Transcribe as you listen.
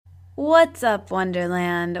What's up,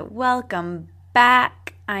 Wonderland? Welcome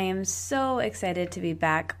back. I am so excited to be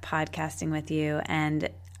back podcasting with you, and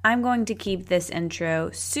I'm going to keep this intro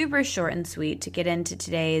super short and sweet to get into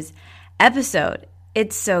today's episode.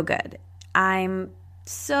 It's so good. I'm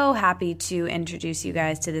so happy to introduce you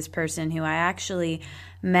guys to this person who I actually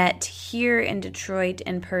met here in Detroit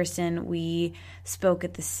in person. We spoke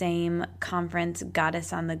at the same conference,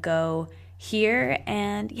 Goddess on the Go, here,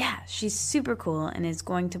 and yeah, she's super cool and is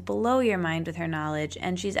going to blow your mind with her knowledge.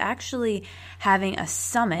 And she's actually having a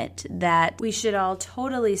summit that we should all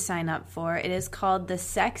totally sign up for. It is called the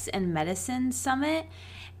Sex and Medicine Summit,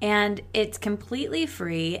 and it's completely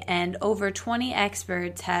free, and over 20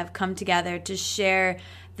 experts have come together to share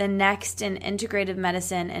the next in integrative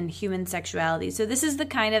medicine and human sexuality. So this is the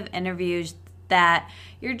kind of interviews that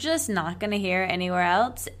you're just not going to hear anywhere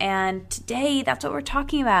else. And today, that's what we're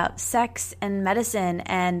talking about: sex and medicine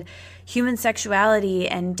and human sexuality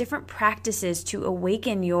and different practices to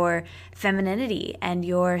awaken your femininity and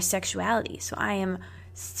your sexuality. So I am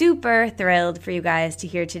super thrilled for you guys to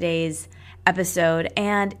hear today's episode.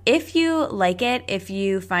 And if you like it, if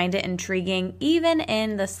you find it intriguing, even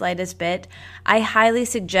in the slightest bit, I highly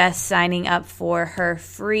suggest signing up for her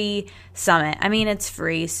free summit. I mean, it's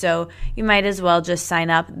free, so you might as well just sign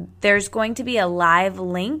up. There's going to be a live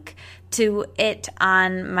link to it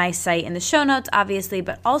on my site in the show notes, obviously,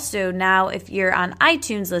 but also now if you're on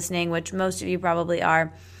iTunes listening, which most of you probably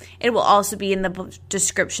are, it will also be in the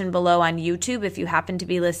description below on YouTube if you happen to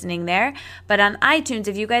be listening there. But on iTunes,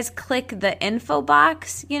 if you guys click the info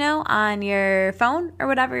box, on your phone or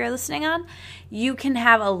whatever you're listening on, you can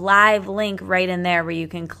have a live link right in there where you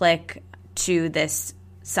can click to this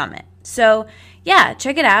summit. So yeah,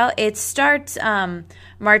 check it out. It starts March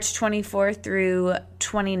 24th through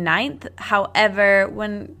 29th. However,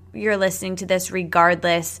 when you're listening to this,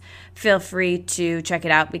 regardless, feel free to check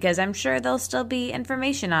it out because I'm sure there'll still be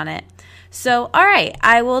information on it. So, all right,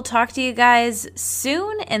 I will talk to you guys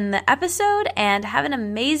soon in the episode, and have an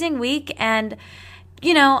amazing week. And,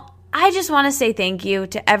 I just want to say thank you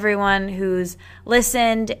to everyone who's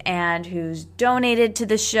listened and who's donated to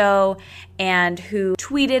the show and who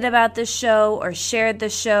tweeted about the show or shared the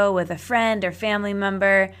show with a friend or family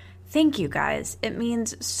member. Thank you, guys. It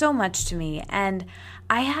means so much to me, and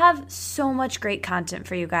I have so much great content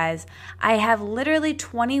for you guys. I have literally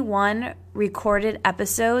 21 recorded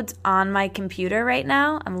episodes on my computer right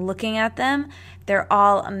now. I'm looking at them. They're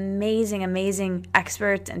all amazing, amazing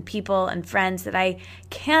experts and people and friends that I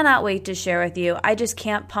cannot wait to share with you. I just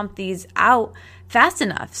can't pump these out fast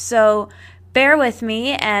enough. So bear with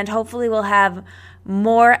me, and hopefully we'll have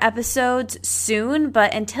more episodes soon.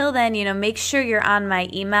 But until then, make sure you're on my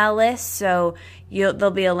email list. So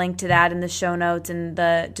there'll be a link to that in the show notes and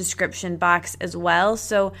the description box as well.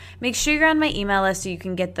 So make sure you're on my email list so you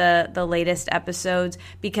can get the latest episodes,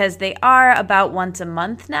 because they are about once a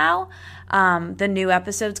month now. The new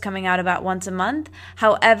episodes coming out about once a month.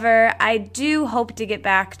 However, I do hope to get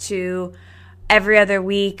back to every other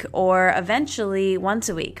week or eventually once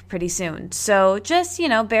a week pretty soon. So just,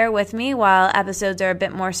 bear with me while episodes are a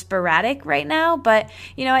bit more sporadic right now. But,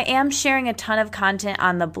 I am sharing a ton of content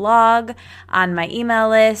on the blog, on my email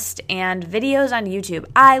list, and videos on YouTube.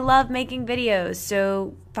 I love making videos,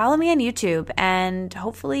 so follow me on YouTube, and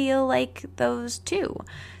hopefully you'll like those too.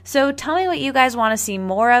 So tell me what you guys want to see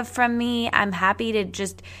more of from me. I'm happy to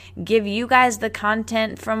just give you guys the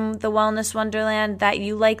content from the Wellness Wonderland that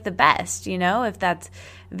you like the best, if that's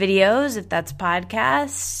videos, if that's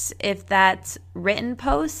podcasts, if that's written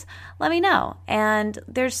posts, let me know. And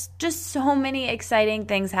there's just so many exciting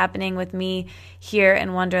things happening with me here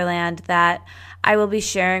in Wonderland that I will be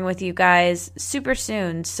sharing with you guys super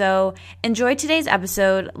soon. So enjoy today's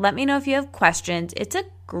episode. Let me know if you have questions. It's a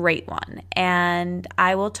great one. And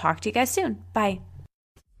I will talk to you guys soon. Bye.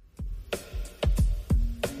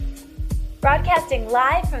 Broadcasting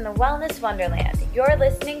live from the Wellness Wonderland, you're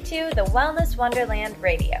listening to the Wellness Wonderland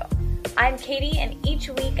Radio. I'm Katie, and each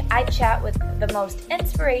week I chat with the most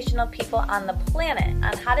inspirational people on the planet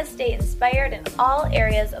on how to stay inspired in all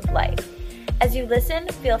areas of life. As you listen,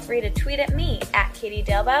 feel free to tweet at me at Katie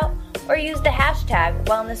Dalebout or use the hashtag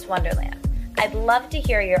Wellness Wonderland. I'd love to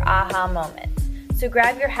hear your aha moments. So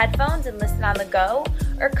grab your headphones and listen on the go,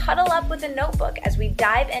 or cuddle up with a notebook as we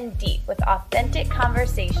dive in deep with authentic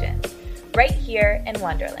conversations right here in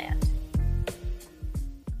Wonderland.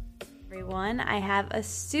 Everyone, I have a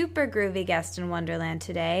super groovy guest in Wonderland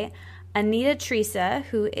today, Anita Teresa,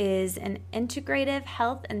 who is an integrative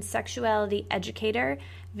health and sexuality educator,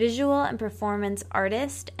 visual and performance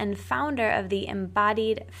artist, and founder of the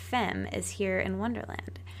Embodied Femme, is here in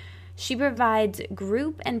Wonderland. She provides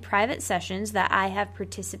group and private sessions that I have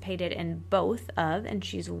participated in both of, and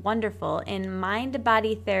she's wonderful in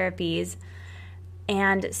mind-body therapies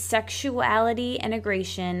and sexuality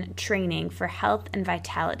integration training for health and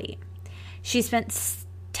vitality. She spent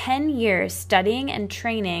 10 years studying and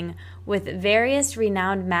training with various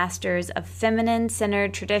renowned masters of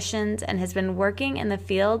feminine-centered traditions and has been working in the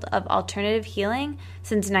field of alternative healing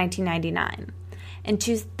since 1999. In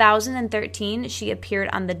 2013, she appeared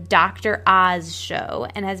on the Dr. Oz show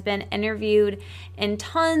and has been interviewed in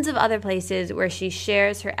tons of other places where she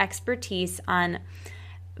shares her expertise on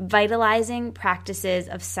vitalizing practices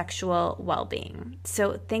of sexual well-being.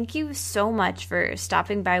 So thank you so much for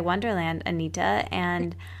stopping by Wonderland, Anita,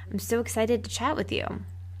 and I'm so excited to chat with you.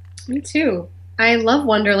 Me too. I love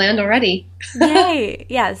Wonderland already. Yay!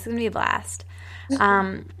 Yeah, it's going to be a blast.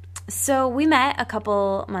 So we met a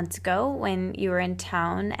couple months ago when you were in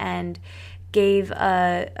town and gave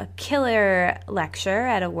a killer lecture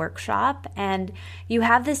at a workshop, and you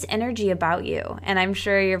have this energy about you, and I'm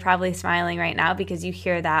sure you're probably smiling right now because you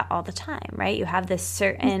hear that all the time, right? You have this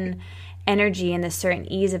certain energy and this certain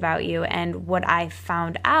ease about you, and what I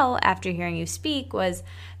found out after hearing you speak was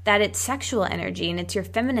that it's sexual energy and it's your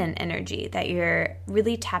feminine energy that you're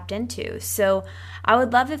really tapped into. So I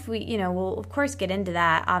would love if we'll of course get into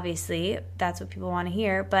that. Obviously, that's what people want to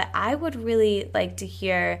hear. But I would really like to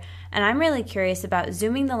hear, and I'm really curious about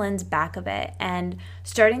zooming the lens back a bit and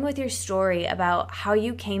starting with your story about how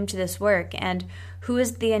you came to this work and who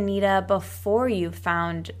is the Anita before you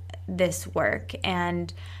found this work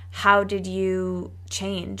and how did you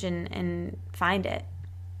change and find it?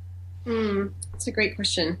 That's a great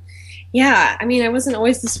question. Yeah, I mean, I wasn't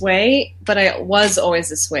always this way, but I was always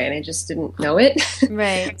this way, and I just didn't know it.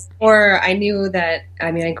 Right. Or I knew that.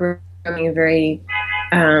 I mean, I grew up being a very,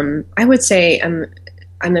 I would say,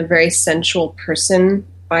 I'm a very sensual person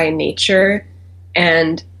by nature,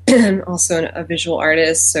 and I'm also a visual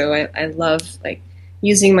artist. So I love like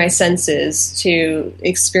using my senses to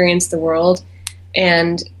experience the world.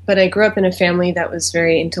 But I grew up in a family that was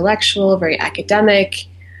very intellectual, very academic.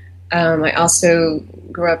 I also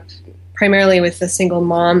grew up primarily with a single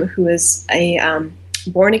mom who was a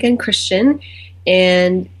born-again Christian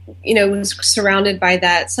and, was surrounded by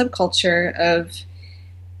that subculture of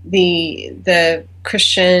the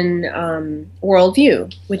Christian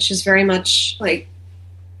worldview, which is very much like,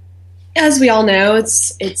 as we all know,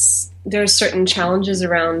 there's certain challenges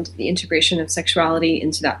around the integration of sexuality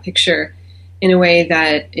into that picture in a way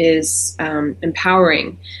that is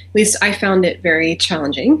empowering. At least I found it very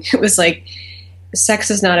challenging. It was like,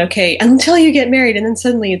 sex is not okay until you get married, and then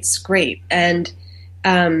suddenly it's great. And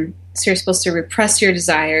so you're supposed to repress your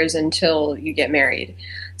desires until you get married.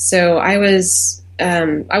 So I was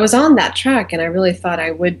on that track, and I really thought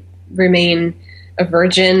I would remain a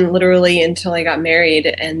virgin literally until I got married,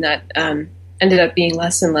 and that ended up being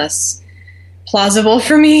less and less plausible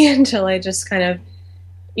for me until I just kind of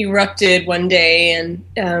erupted one day, and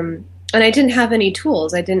I didn't have any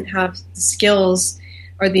tools. I didn't have the skills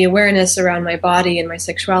or the awareness around my body and my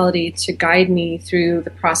sexuality to guide me through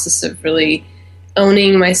the process of really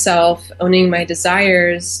owning myself, owning my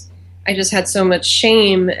desires. I just had so much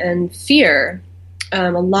shame and fear,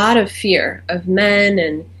 a lot of fear of men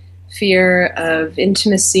and fear of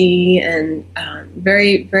intimacy, and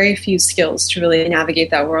very, very few skills to really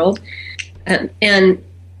navigate that world. And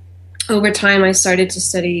over time, I started to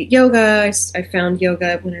study yoga. I found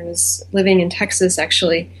yoga when I was living in Texas,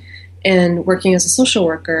 actually, and working as a social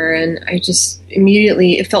worker. And I just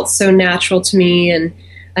immediately, it felt so natural to me. And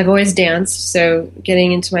I've always danced, so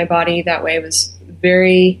getting into my body that way was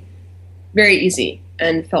very, very easy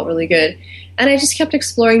and felt really good. And I just kept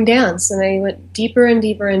exploring dance, and I went deeper and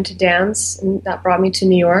deeper into dance, and that brought me to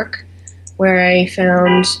New York, where I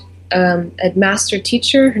found a master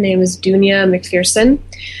teacher. Her name is Dunya McPherson.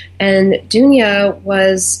 And Dunya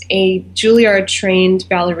was a Juilliard-trained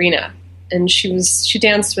ballerina, and she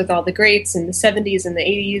danced with all the greats in the 70s and the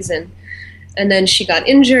 80s, and then she got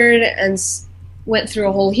injured and went through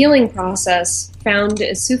a whole healing process, found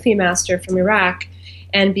a Sufi master from Iraq,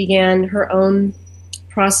 and began her own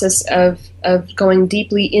process of going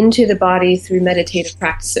deeply into the body through meditative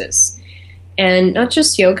practices. And not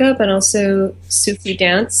just yoga, but also Sufi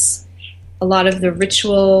dance, a lot of the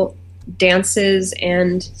ritual dances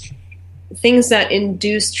and things that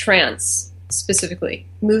induce trance, specifically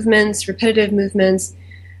movements, repetitive movements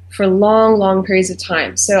for long, long periods of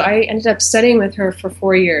time. So I ended up studying with her for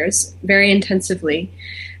 4 years, very intensively.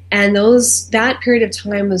 And that period of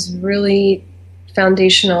time was really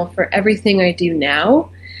foundational for everything I do now,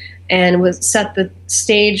 and set the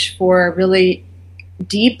stage for really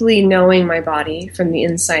deeply knowing my body from the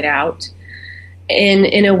inside out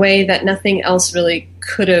in a way that nothing else really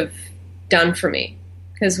could have done for me.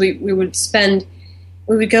 Because we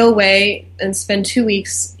would go away and spend 2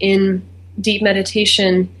 weeks in deep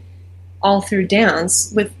meditation all through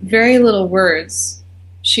dance with very little words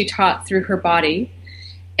she taught through her body.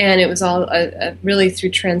 And it was all really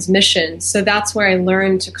through transmission. So that's where I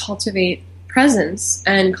learned to cultivate presence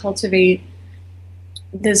and cultivate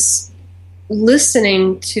this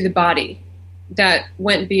listening to the body that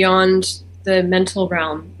went beyond the mental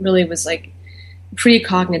realm, really was like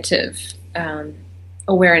precognitive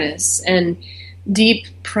awareness and deep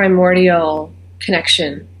primordial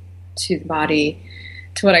connection to the body,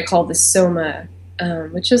 to what I call the soma,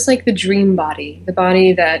 which is like the dream body, the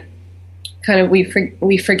body that kind of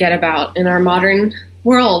we forget about in our modern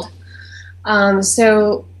world.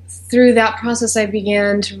 So through that process, I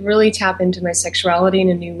began to really tap into my sexuality in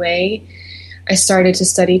a new way. I started to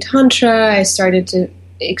study Tantra. I started to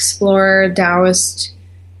explore Taoist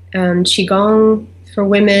Qigong for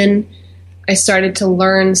women. I started to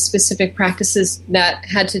learn specific practices that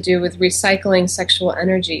had to do with recycling sexual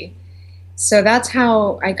energy. So that's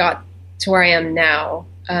how I got to where I am now.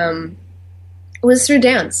 It was through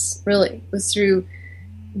dance, really. It was through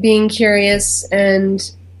being curious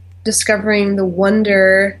and discovering the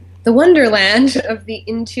wonderland of the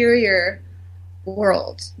interior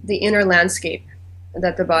world, the inner landscape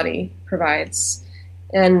that the body provides,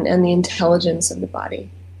 and the intelligence of the body.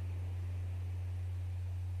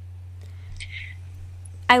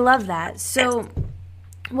 I love that. So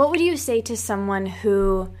what would you say to someone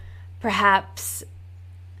who perhaps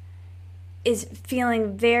is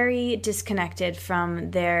feeling very disconnected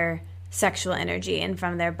from their sexual energy and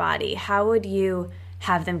from their body? How would you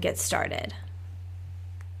have them get started?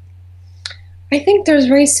 I think there's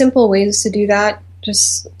very simple ways to do that,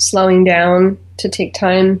 just slowing down, to take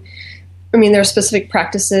time. I mean, there are specific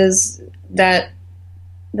practices that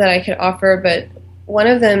I could offer, but one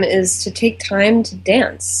of them is to take time to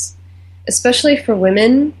dance, especially for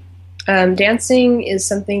women. Dancing is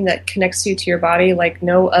something that connects you to your body like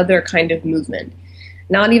no other kind of movement.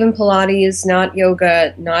 Not even Pilates, not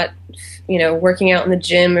yoga, not working out in the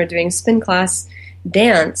gym or doing spin class.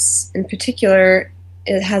 Dance, in particular,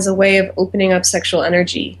 it has a way of opening up sexual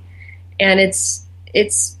energy. And it's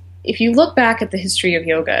if you look back at the history of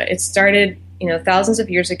yoga, it started thousands of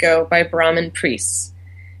years ago by Brahmin priests.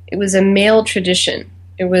 It was a male tradition.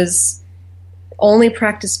 It was only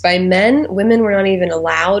practiced by men. Women were not even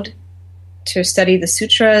allowed to study the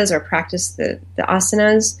sutras or practice the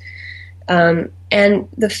asanas. But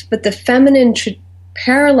the feminine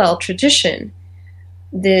parallel tradition,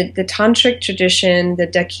 the tantric tradition, the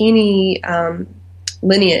Dakini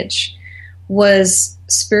lineage, was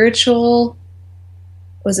a spiritual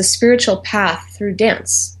path through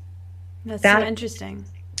dance. That's so interesting.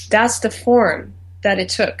 That's the form that it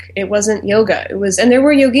took. It wasn't yoga. And there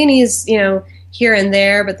were yoginis, here and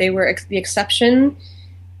there, but they were the exception.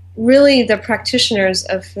 Really, the practitioners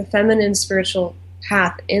of the feminine spiritual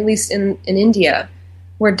path, at least in India,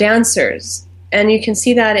 were dancers. And you can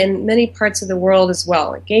see that in many parts of the world as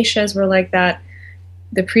well. Geishas were like that.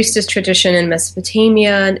 The priestess tradition in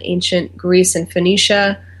Mesopotamia and ancient Greece and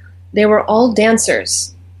Phoenicia, they were all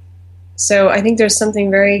dancers. So I think there's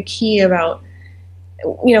something very key about,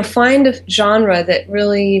 find a genre that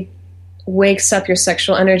really wakes up your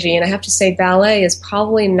sexual energy. And I have to say, ballet is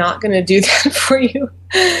probably not going to do that for you.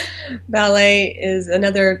 Ballet is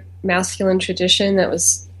another masculine tradition that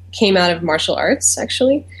came out of martial arts,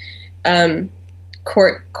 actually.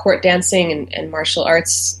 Court dancing and martial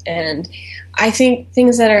arts. And I think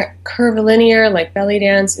things that are curvilinear, like belly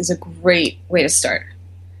dance, is a great way to start.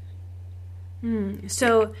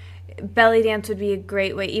 So belly dance would be a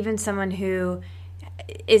great way, even someone who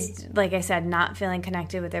is, like I said, not feeling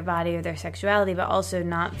connected with their body or their sexuality, but also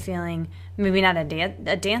not feeling, maybe not a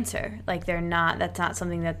dancer, like that's not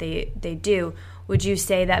something that they do. Would you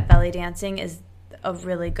say that belly dancing is a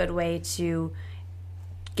really good way to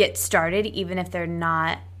get started, even if they're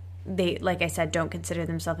not, like I said, don't consider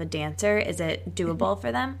themselves a dancer? Is it doable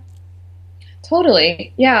for them?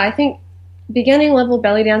 Totally. Yeah, I think beginning level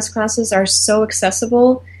belly dance classes are so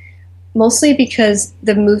accessible, mostly because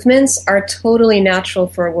the movements are totally natural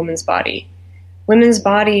for a woman's body. Women's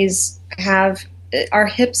bodies our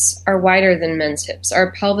hips are wider than men's hips.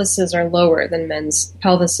 Our pelvises are lower than men's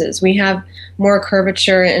pelvises. We have more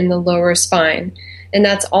curvature in the lower spine, and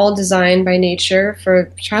that's all designed by nature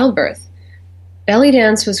for childbirth. Belly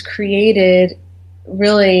dance was created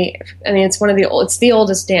really, it's the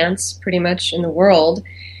oldest dance pretty much in the world.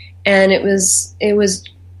 And it was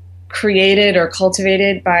created or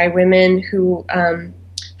cultivated by women who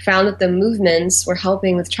found that the movements were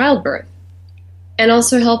helping with childbirth and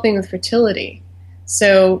also helping with fertility.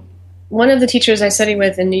 So one of the teachers I studied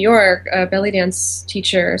with in New York, a belly dance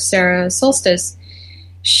teacher, Sarah Solstice,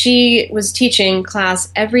 she was teaching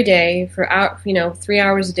class every day for 3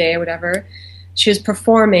 hours a day or whatever. She was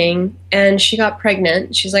performing and she got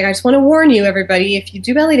pregnant. She's like, I just want to warn you, everybody, if you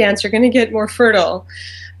do belly dance, you're going to get more fertile.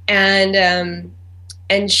 And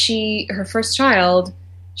her first child,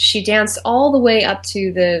 she danced all the way up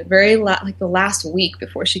to the the last week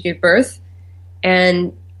before she gave birth.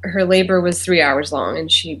 And her labor was 3 hours long,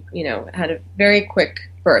 and she, had a very quick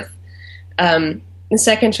birth. The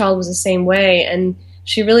second child was the same way, and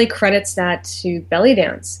she really credits that to belly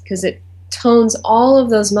dance because it tones all of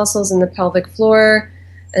those muscles in the pelvic floor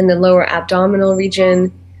and the lower abdominal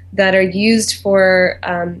region that are used for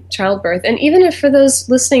childbirth. And even if for those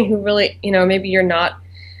listening who really, maybe you're not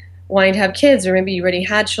wanting to have kids, or maybe you already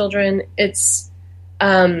had children, it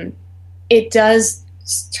does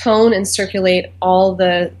tone and circulate all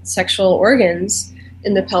the sexual organs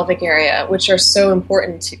in the pelvic area, which are so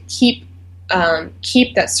important to keep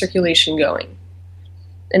that circulation going.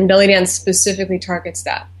 And belly dance specifically targets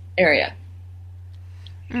that area.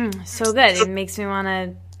 So good. It makes me want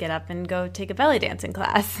to get up and go take a belly dancing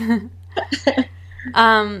class.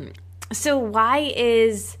 So why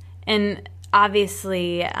is, and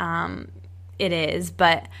obviously it is,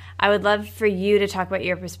 but I would love for you to talk about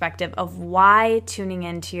your perspective of why tuning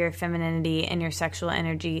into your femininity and your sexual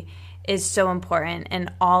energy is so important in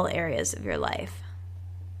all areas of your life.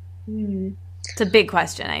 It's a big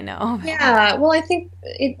question, I know. Yeah, well, I think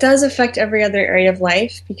it does affect every other area of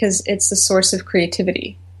life because it's the source of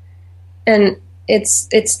creativity. And it's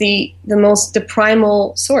the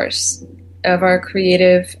primal source of our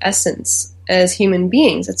creative essence as human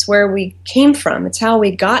beings. It's where we came from. It's how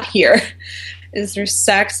we got here, is through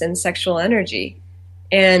sex and sexual energy.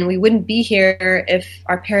 And we wouldn't be here if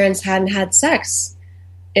our parents hadn't had sex,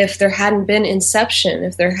 if there hadn't been inception,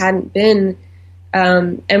 if there hadn't been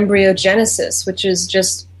embryogenesis, which is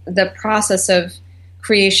just the process of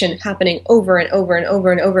creation happening over and over and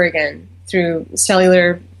over and over again through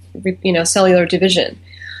cellular division.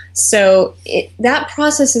 So that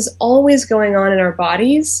process is always going on in our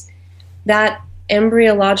bodies. That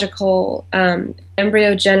embryological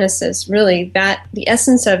embryogenesis, really, that the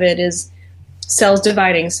essence of it is cells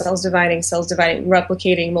dividing,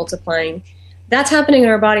 replicating, multiplying. That's happening in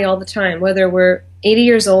our body all the time, whether we're 80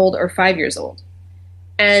 years old or 5 years old.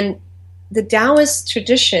 And the Taoist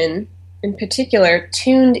tradition, in particular,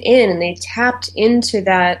 tuned in and they tapped into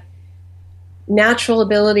that natural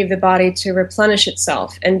ability of the body to replenish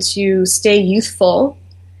itself and to stay youthful.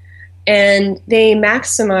 And they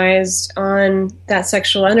maximized on that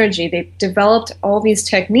sexual energy. They developed all these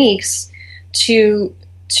techniques to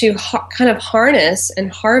kind of harness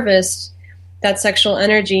and harvest that sexual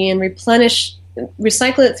energy and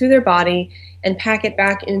recycle it through their body and pack it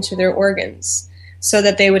back into their organs, so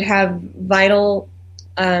that they would have their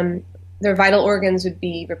vital organs would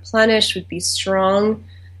be replenished, would be strong,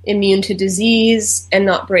 immune to disease, and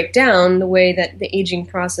not break down the way that the aging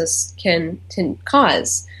process can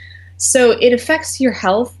cause. So it affects your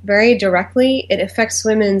health very directly. It affects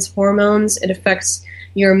women's hormones. It affects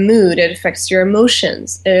your mood. It affects your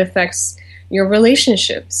emotions. It affects your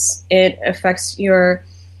relationships. It affects your,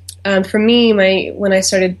 for me, when I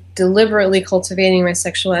started deliberately cultivating my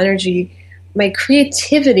sexual energy, my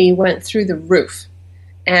creativity went through the roof.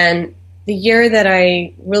 And the year that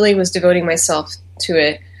I really was devoting myself to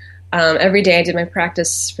it, every day I did my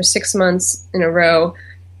practice for 6 months in a row.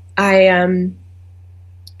 I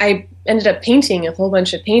ended up painting a whole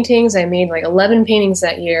bunch of paintings. I made like 11 paintings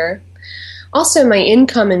that year. Also, my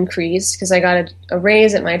income increased because I got a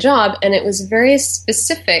raise at my job, and it was very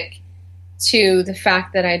specific to the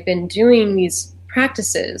fact that I'd been doing these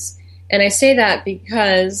practices. And I say that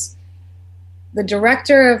because the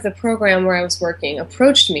director of the program where I was working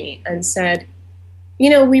approached me and said,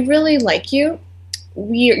 we really like you.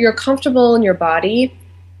 You're comfortable in your body,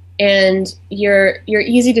 and you're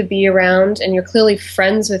easy to be around, and you're clearly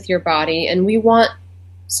friends with your body, and we want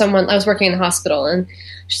someone. I was working in a hospital, and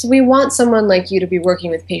she said, we want someone like you to be working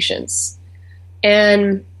with patients.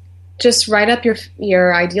 And just write up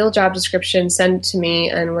your ideal job description, send it to me,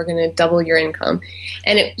 and we're going to double your income.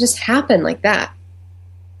 And it just happened like that.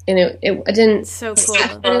 And I didn't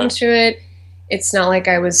step into it. It's not like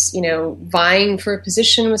I was, vying for a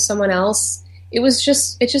position with someone else. It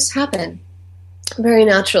just happened very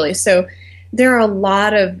naturally. So there are a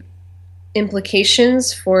lot of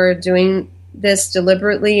implications for doing this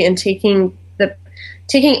deliberately and taking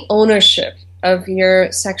ownership of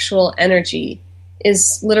your sexual energy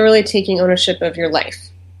is literally taking ownership of your life.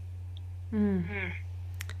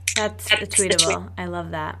 That's tweetable. I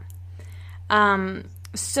love that.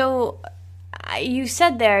 So you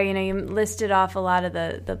said there, you listed off a lot of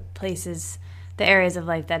the places, the areas of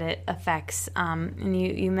life that it affects, and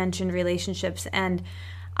you mentioned relationships, and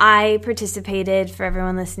I participated, for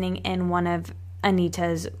everyone listening, in one of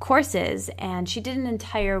Anita's courses, and she did an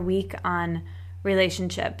entire week on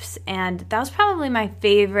relationships, and that was probably my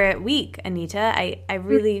favorite week, Anita. I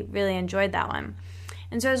really, really enjoyed that one.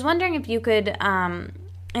 And so I was wondering if you could, and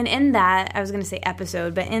in that, I was going to say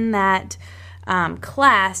episode, but in that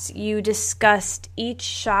class, you discussed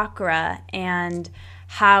each chakra and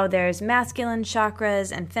how there's masculine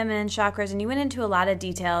chakras and feminine chakras, and you went into a lot of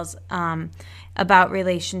details about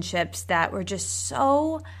relationships that were just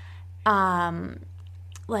so,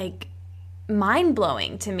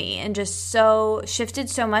 mind-blowing to me, and just so shifted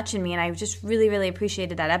so much in me, and I just really, really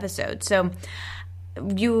appreciated that episode. So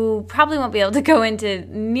you probably won't be able to go into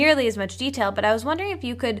nearly as much detail, but I was wondering if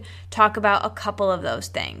you could talk about a couple of those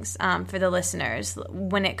things for the listeners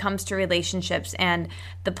when it comes to relationships and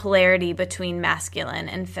the polarity between masculine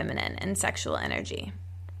and feminine and sexual energy.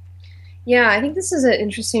 Yeah, I think this is an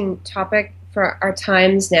interesting topic for our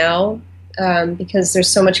times now, because there's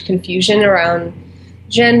so much confusion around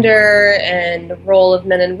gender and the role of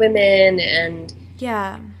men and women, and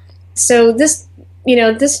so this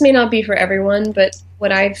may not be for everyone, but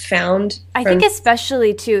what I've found, I think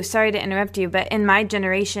especially too, sorry to interrupt you, but in my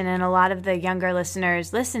generation and a lot of the younger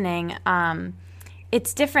listeners listening,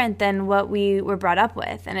 it's different than what we were brought up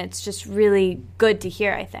with, and it's just really good to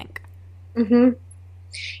hear, I think. Mm-hmm.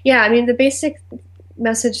 Yeah, I mean, the basic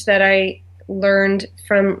message that I learned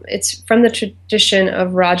from the tradition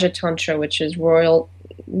of Raja Tantra, which is royal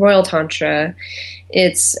Tantra.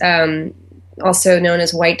 It's also known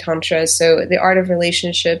as White Tantra, so the art of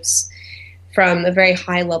relationships from a very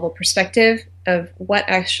high level perspective of what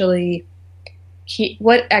actually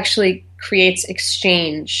creates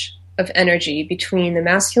exchange of energy between the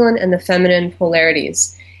masculine and the feminine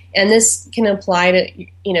polarities. And this can apply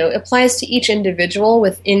to, applies to each individual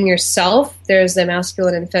within yourself. There's the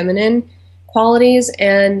masculine and feminine qualities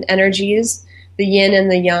and energies, the yin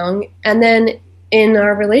and the yang, and then in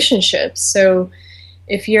our relationships. So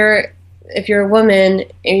if you're a woman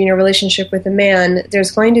in a relationship with a man,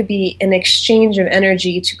 there's going to be an exchange of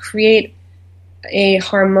energy to create a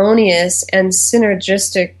harmonious and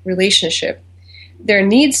synergistic relationship. There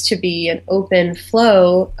needs to be an open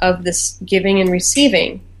flow of this giving and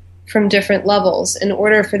receiving from different levels in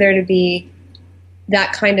order for there to be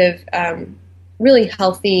that kind of really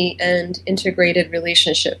healthy and integrated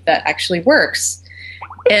relationship that actually works.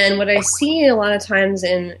 And what I see a lot of times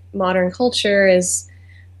in modern culture is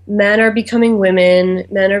men are becoming women,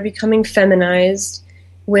 men are becoming feminized,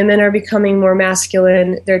 women are becoming more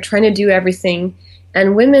masculine, they're trying to do everything,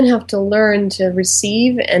 and women have to learn to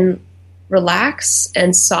receive and relax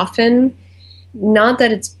and soften. Not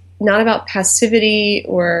that it's not about passivity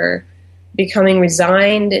or becoming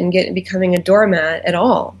resigned and becoming a doormat at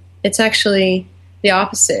all. It's actually the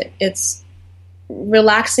opposite. It's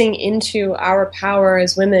relaxing into our power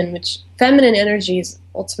as women, which feminine energy is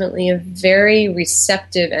ultimately a very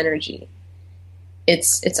receptive energy.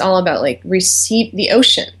 It's all about receive the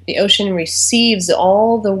ocean. The ocean receives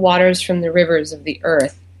all the waters from the rivers of the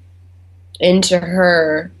earth into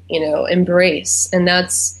her, embrace. And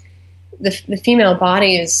that's the female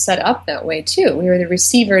body is set up that way too. We are the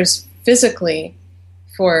receivers physically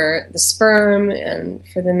for the sperm and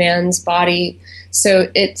for the man's body. So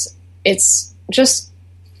it's just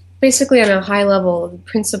basically on a high level, the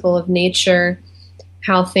principle of nature,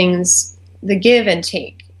 how things, the give and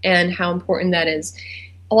take, and how important that is.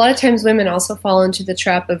 A lot of times women also fall into the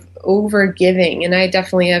trap of over-giving, and I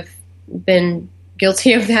definitely have been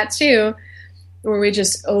guilty of that too, where we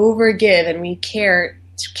just over-give and we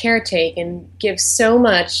caretake and give so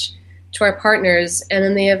much to our partners, and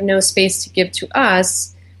then they have no space to give to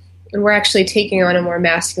us, and we're actually taking on a more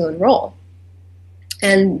masculine role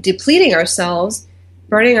and depleting ourselves,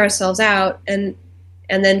 burning ourselves out, and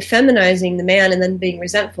then feminizing the man and then being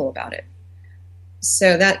resentful about it.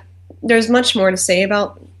 So that there's much more to say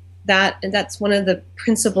about that, and that's one of the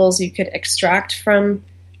principles you could extract from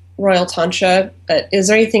Royal Tantra. But is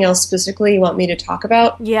there anything else specifically you want me to talk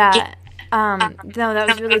about? Yeah. No, that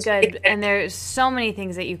was really good. And there's so many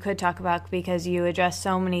things that you could talk about because you address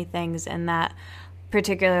so many things in that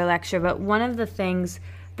particular lecture. But one of the things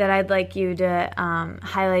that I'd like you to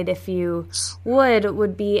highlight, if you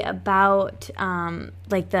would be about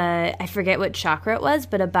I forget what chakra it was,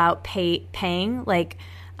 but about paying,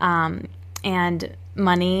 and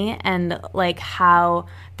money, and like how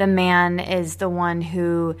the man is the one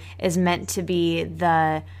who is meant to be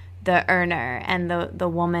the earner, and the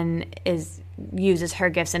woman uses her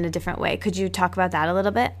gifts in a different way. Could you talk about that a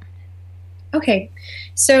little bit? Okay,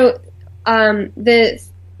 so the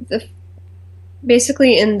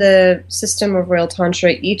basically in the system of Royal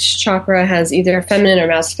Tantra, each chakra has either a feminine or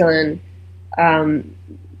masculine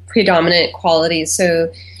predominant qualities.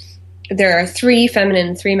 So there are 3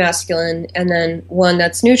 feminine, 3 masculine, and then one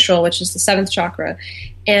that's neutral, which is the 7th chakra.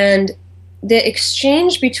 And the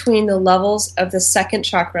exchange between the levels of the 2nd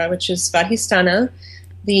chakra, which is Svadhisthana,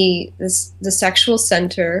 the sexual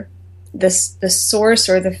center, the source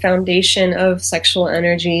or the foundation of sexual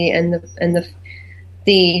energy, and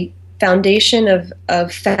the foundation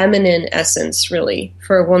of feminine essence, really,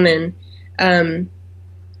 for a woman,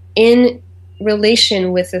 in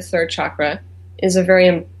relation with the 3rd chakra, is a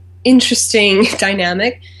very interesting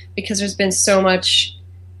dynamic, because there's been so much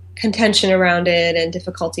contention around it and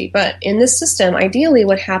difficulty. But in this system, ideally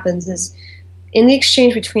what happens is, in the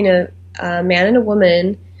exchange between a man and a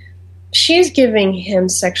woman, she's giving him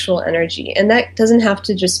sexual energy. And that doesn't have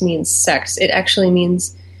to just mean sex. It actually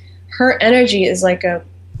means her energy is like a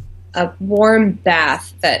warm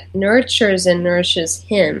bath that nurtures and nourishes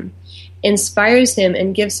him, inspires him,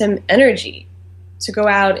 and gives him energy to go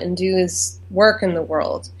out and do his work in the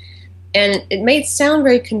world. And it may sound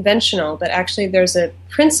very conventional, but actually there's a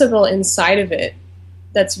principle inside of it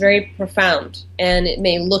that's very profound, and it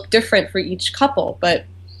may look different for each couple, but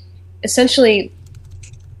essentially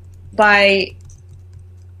by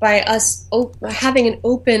us having an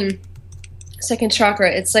open 2nd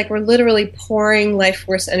chakra, it's like we're literally pouring life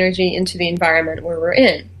force energy into the environment where we're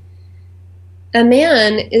in. A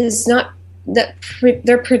man is not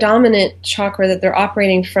their predominant chakra that they're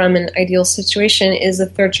operating from in an ideal situation is the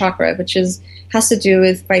 3rd chakra, which has to do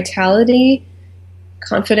with vitality,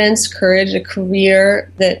 confidence, courage, a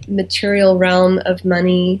career, the material realm of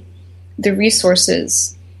money, the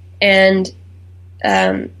resources. And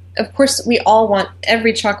of course, we all want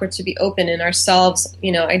every chakra to be open in ourselves.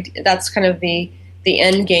 That's kind of the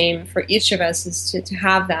end game for each of us, is to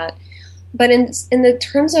have that. But in the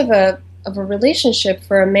terms of a relationship,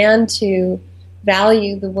 for a man to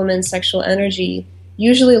value the woman's sexual energy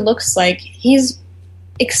usually looks like he's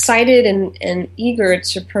excited and eager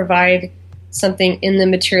to provide something in the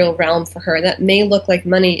material realm for her. That may look like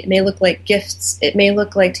money, it may look like gifts, it may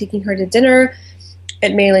look like taking her to dinner,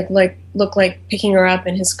 it may look like picking her up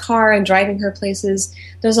in his car and driving her places.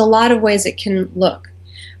 There's a lot of ways it can look,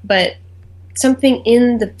 but something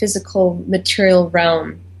in the physical material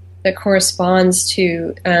realm that corresponds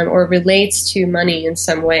to or relates to money in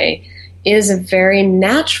some way is a very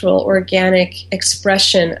natural, organic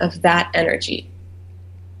expression of that energy.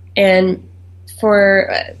 And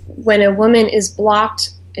for when a woman is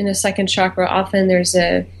blocked in a 2nd chakra, often there's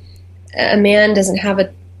a man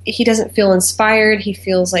he doesn't feel inspired. He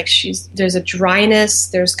feels like there's a dryness.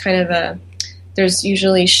 There's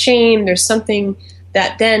usually shame. There's something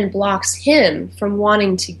that then blocks him from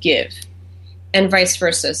wanting to give, and vice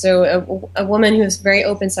versa. So a woman who is very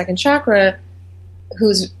open 2nd chakra,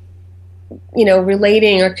 who's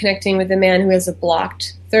relating or connecting with a man who has a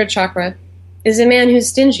blocked 3rd chakra, is a man who's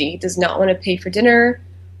stingy, does not want to pay for dinner.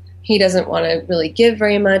 He doesn't want to really give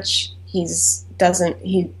very much.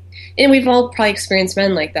 And we've all probably experienced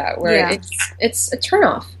men like that, where it's a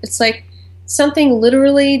turnoff. It's like something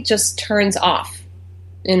literally just turns off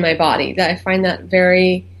in my body. That I find that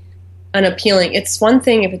very unappealing. It's one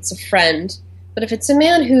thing if it's a friend, but if it's a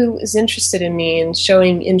man who is interested in me and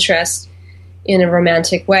showing interest in a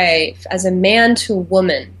romantic way, as a man to a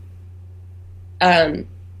woman,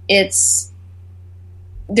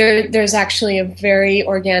 there's actually a very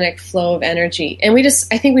organic flow of energy. And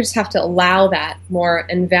I think we just have to allow that more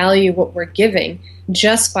and value what we're giving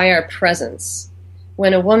just by our presence.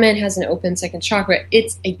 When a woman has an open 2nd chakra,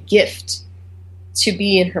 it's a gift to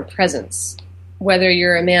be in her presence, whether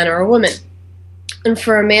you're a man or a woman. And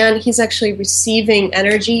for a man, he's actually receiving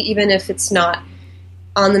energy, even if it's not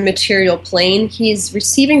on the material plane. He's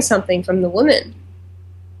receiving something from the woman.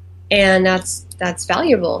 And that's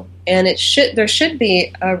valuable. And there should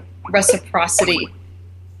be a reciprocity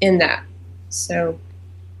in that. So,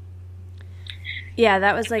 yeah,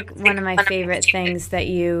 that was like one of my favorite things that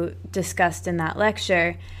you discussed in that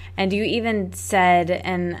lecture. And you even said,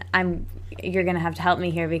 and you're going to have to help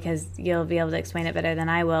me here because you'll be able to explain it better than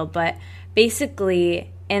I will, but basically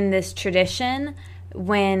in this tradition,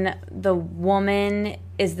 when the woman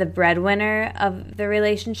is the breadwinner of the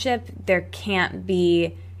relationship, there can't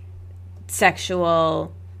be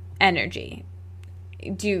sexual energy.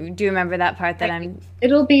 Do you remember that part that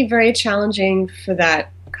It'll be very challenging for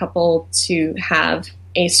that couple to have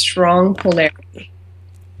a strong polarity.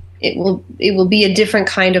 It will be a different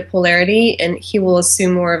kind of polarity, and he will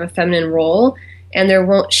assume more of a feminine role, and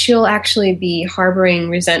she'll actually be harboring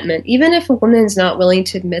resentment. Even if a woman's not willing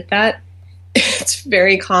to admit that, it's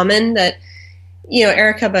very common that,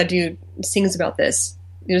 Erykah Badu sings about this.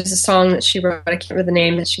 There's a song that she wrote, I can't remember the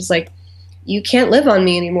name, that she's like, you can't live on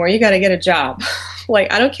me anymore, you got to get a job.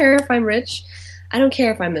 Like, I don't care if I'm rich, I don't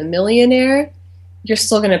care if I'm a millionaire, you're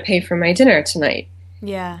still going to pay for my dinner tonight.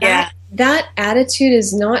 Yeah. That attitude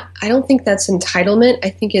is not, I don't think that's entitlement. I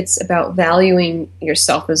think it's about valuing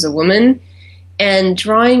yourself as a woman and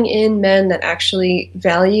drawing in men that actually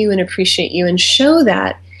value and appreciate you and show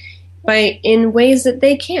that in ways that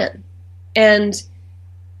they can. And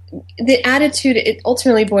the attitude, it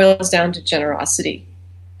ultimately boils down to generosity.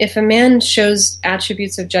 If a man shows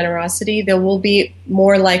attributes of generosity, there will be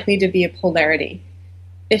more likely to be a polarity.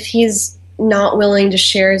 If he's not willing to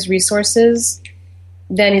share his resources,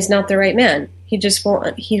 then he's not the right man. He just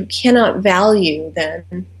won't, he cannot value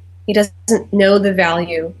then. He doesn't know the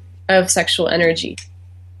value of sexual energy.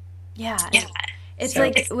 Yeah. It's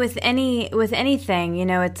like with anything,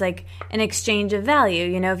 it's like an exchange of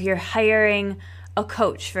value. If you're hiring a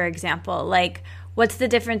coach, for example, like, what's the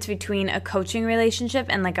difference between a coaching relationship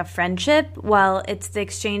and like a friendship? Well, it's the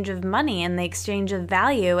exchange of money and the exchange of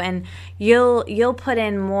value, and you'll put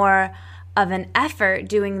in more of an effort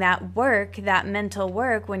doing that work, that mental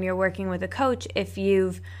work, when you're working with a coach, if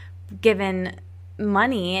you've given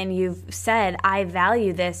money and you've said, I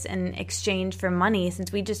value this in exchange for money,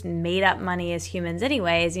 since we just made up money as humans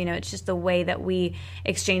anyways, it's just the way that we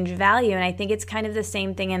exchange value. And I think it's kind of the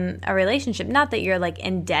same thing in a relationship. Not that you're like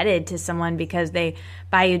indebted to someone because they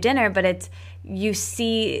buy you dinner, but it's they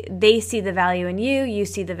see the value in you, you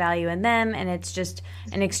see the value in them, and it's just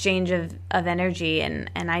an exchange of energy.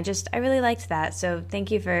 And I really liked that. So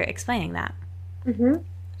thank you for explaining that. Mm-hmm.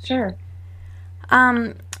 Sure.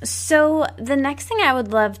 So the next thing I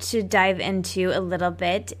would love to dive into a little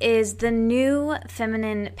bit is the new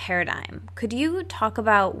feminine paradigm. Could you talk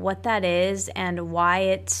about what that is and why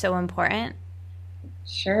it's so important?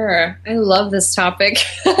 Sure. I love this topic.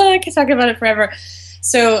 I could talk about it forever.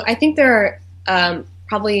 So I think there are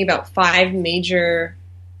probably about 5 major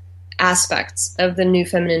aspects of the new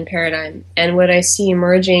feminine paradigm. And what I see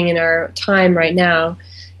emerging in our time right now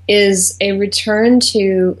is a return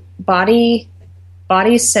to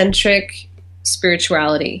body-centric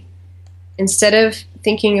spirituality. Instead of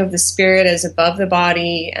thinking of the spirit as above the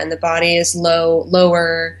body and the body as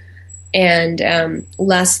lower and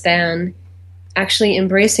less than, actually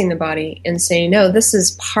embracing the body and saying, no, this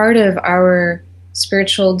is part of our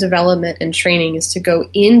spiritual development and training, is to go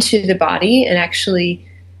into the body and actually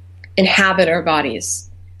inhabit our bodies.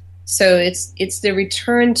 So it's the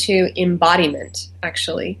return to embodiment,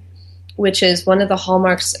 actually, which is one of the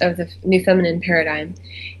hallmarks of the new feminine paradigm.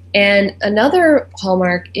 And another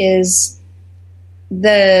hallmark is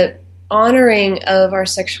the honoring of our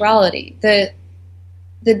sexuality. The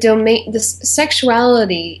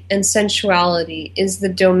sexuality and sensuality is the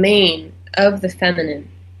domain of the feminine.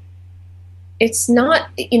 It's not,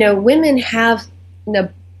 women have an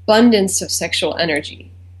abundance of sexual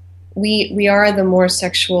energy. We are the more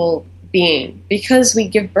sexual being because we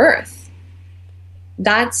give birth.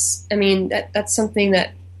 That's something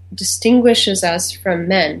that distinguishes us from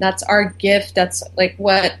men. That's our gift. That's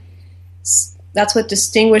what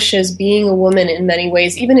distinguishes being a woman in many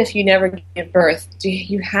ways. Even if you never give birth,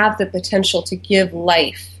 you have the potential to give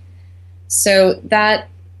life. So that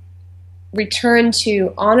return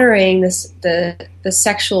to honoring the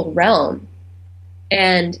sexual realm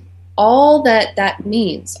and all that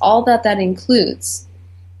means, all that includes,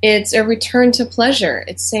 it's a return to pleasure.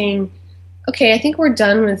 It's saying, okay, I think we're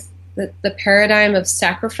done with the paradigm of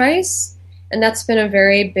sacrifice, and that's been a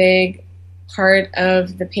very big part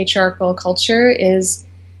of the patriarchal culture, is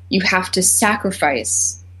you have to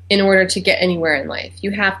sacrifice in order to get anywhere in life.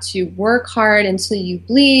 You have to work hard until you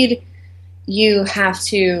bleed. You have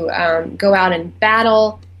to go out and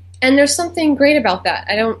battle. And there's something great about that.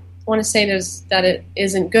 I don't want to say that it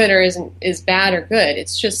isn't good or is bad or good.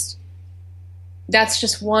 It's just, that's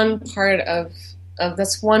just one part of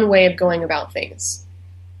that's one way of going about things.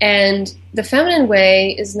 And the feminine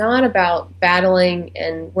way is not about battling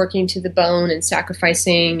and working to the bone and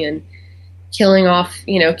sacrificing and killing off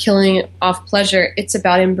pleasure. It's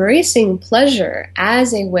about embracing pleasure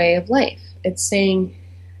as a way of life. It's saying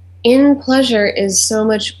in pleasure is so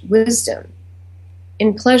much wisdom.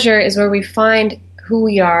 In pleasure is where we find who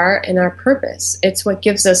we are and our purpose. It's what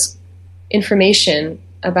gives us information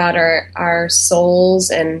about our souls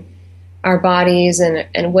and our bodies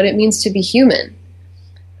and what it means to be human.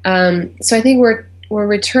 So I think we're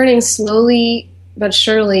returning slowly but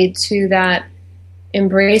surely to that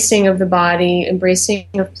embracing of the body, embracing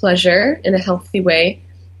of pleasure in a healthy way,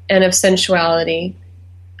 and of sensuality.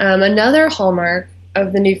 Another hallmark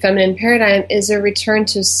of the new feminine paradigm is a return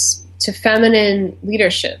to feminine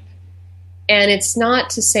leadership. And it's not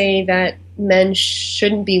to say that men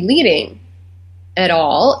shouldn't be leading at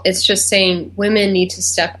all. It's just saying women need to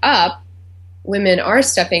step up. Women are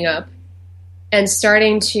stepping up and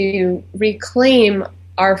starting to reclaim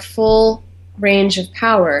our full range of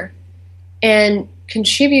power and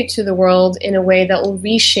contribute to the world in a way that will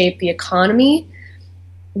reshape the economy,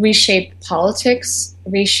 reshape politics,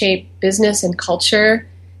 reshape business and culture,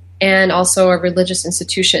 and also our religious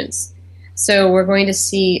institutions. So we're going to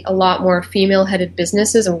see a lot more female-headed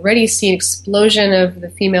businesses. We already see an explosion of the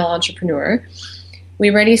female entrepreneur. We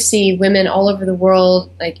already see women all over the world,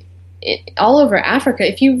 like all over Africa.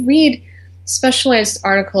 If you read specialized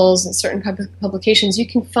articles in certain publications, you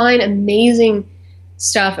can find amazing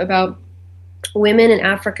stuff about women in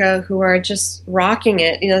Africa who are just rocking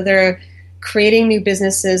it. You know, they're creating new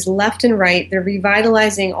businesses left and right. They're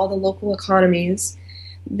revitalizing all the local economies.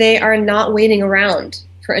 They are not waiting around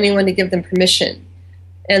for anyone to give them permission,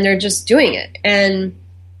 and they're just doing it and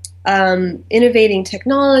innovating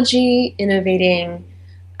technology, innovating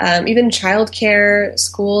even childcare,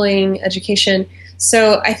 schooling, education.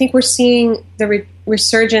 So I think we're seeing the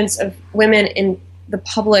resurgence of women in the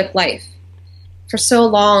public life. For so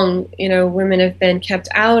long, you know, women have been kept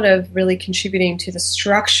out of really contributing to the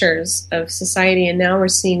structures of society, and now we're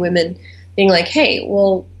seeing women being like, hey,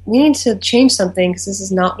 well, we need to change something because this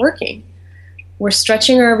is not working. We're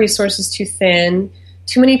stretching our resources too thin.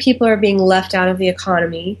 Too many people are being left out of the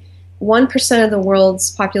economy. 1% of the world's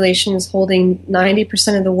population is holding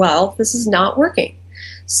 90% of the wealth. This is not working.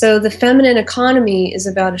 So the feminine economy is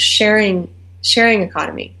about a sharing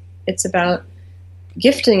economy. It's about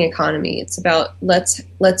gifting economy. It's about let's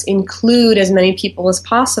include as many people as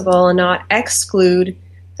possible and not exclude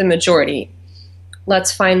the majority.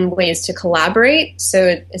 Let's find ways to collaborate.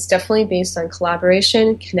 So it's definitely based on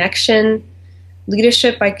collaboration, connection,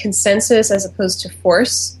 leadership by consensus as opposed to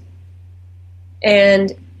force,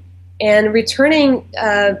 and returning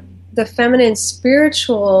the feminine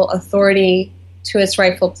spiritual authority to its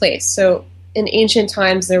rightful place. So in ancient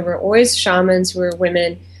times, there were always shamans who were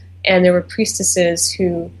women, and there were priestesses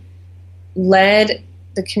who led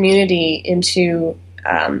the community into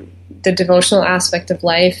the devotional aspect of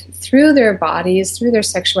life through their bodies, through their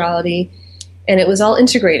sexuality, and it was all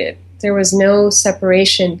integrated. There was no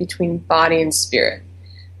separation between body and spirit.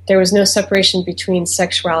 There was no separation between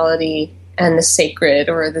sexuality and the sacred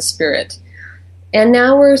or the spirit. And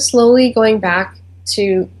now we're slowly going back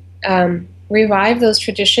to revive those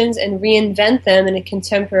traditions and reinvent them in a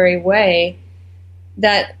contemporary way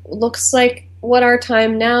that looks like what our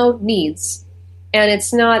time now needs. And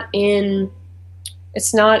it's not in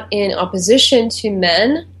opposition to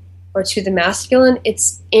men or to the masculine.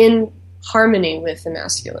 It's in harmony with the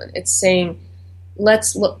masculine. It's saying,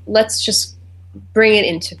 let's just bring it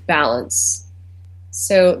into balance.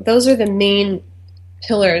 So those are the main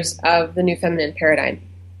pillars of the new feminine paradigm.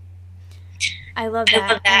 I love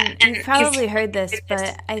that. And you've probably heard this,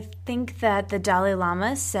 but I think that the Dalai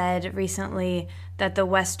Lama said recently that the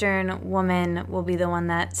Western woman will be the one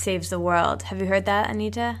that saves the world. Have you heard that,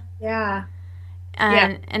 Anita? Yeah.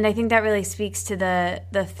 And I think that really speaks to the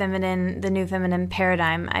new feminine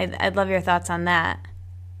paradigm. I'd love your thoughts on that.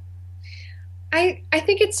 I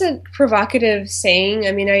think it's a provocative saying.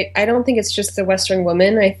 I mean, I don't think it's just the Western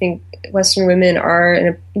woman. I think Western women are in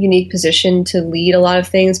a unique position to lead a lot of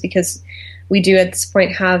things because we do at this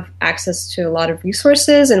point have access to a lot of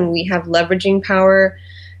resources, and we have leveraging power.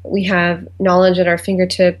 We have knowledge at our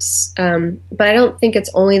fingertips. But I don't think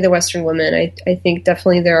it's only the Western woman. I think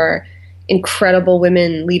definitely there are incredible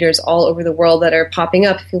women leaders all over the world that are popping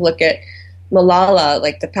up. If you look at Malala,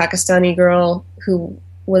 like the Pakistani girl who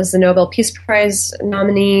was the Nobel Peace Prize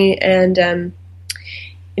nominee, and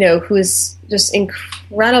who is just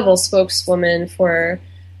incredible spokeswoman for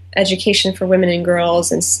education for women and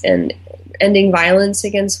girls and ending violence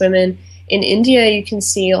against women. In India, you can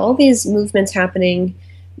see all these movements happening.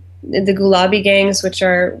 The Gulabi gangs, which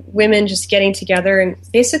are women just getting together and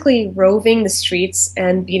basically roving the streets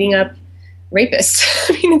and beating up rapists.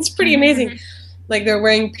 I mean, it's pretty amazing. Like, they're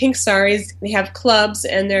wearing pink saris, they have clubs,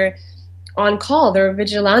 and they're on call. They're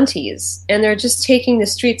vigilantes, and they're just taking the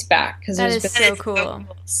streets back because that is so cool.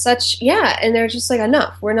 And they're just like,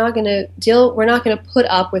 enough. We're not going to put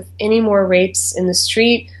up with any more rapes in the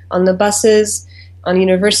street, on the buses, on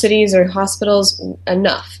universities or hospitals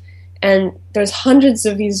enough. And there's hundreds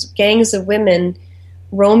of these gangs of women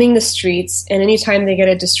roaming the streets, and anytime they get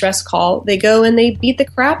a distress call, they go and they beat the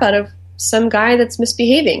crap out of some guy that's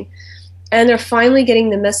misbehaving. And they're finally getting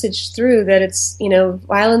the message through that it's,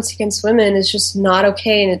 violence against women is just not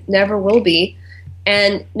okay, and it never will be,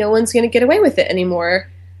 and no one's going to get away with it anymore.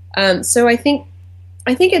 So I think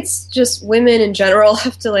it's just women in general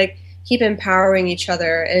have to keep empowering each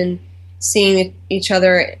other and seeing each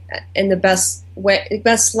other in the best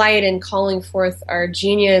light, and calling forth our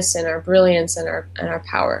genius and our brilliance and our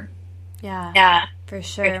power. Yeah, for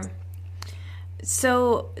sure.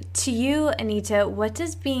 So to you, Anita, what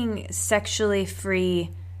does being sexually free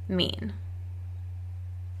mean?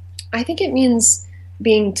 I think it means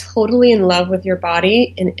being totally in love with your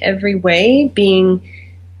body in every way, being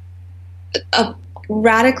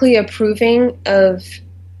radically approving of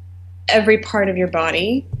every part of your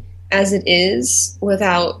body as it is,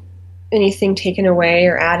 without anything taken away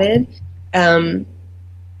or added.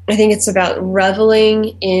 I think it's about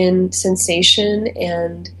reveling in sensation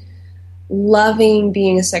and loving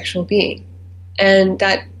being a sexual being. And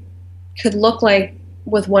that could look like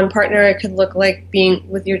with one partner, it could look like being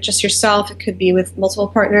with just yourself, it could be with multiple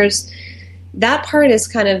partners. That part is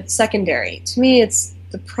kind of secondary. To me, it's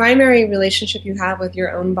the primary relationship you have with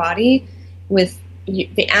your own body, with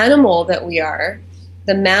the animal that we are,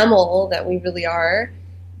 the mammal that we really are,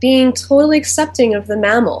 being totally accepting of the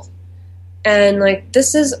mammal. And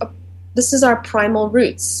this is our primal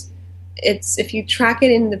roots. It's, if you track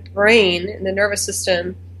it in the brain, in the nervous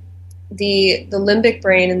system, the limbic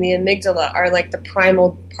brain and the amygdala are the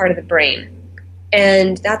primal part of the brain.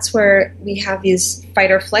 And that's where we have these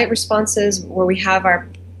fight or flight responses, where we have our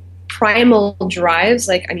primal drives,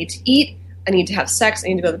 I need to eat, I need to have sex, I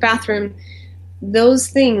need to go to the bathroom. Those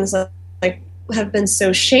things have been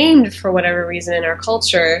so shamed for whatever reason in our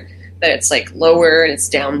culture, that it's lower and it's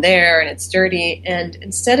down there and it's dirty. And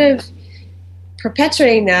instead of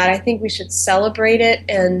perpetuating that, I think we should celebrate it.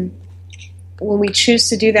 And when we choose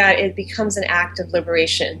to do that, it becomes an act of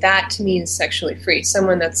liberation. That to me is sexually free.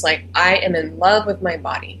 Someone that's I am in love with my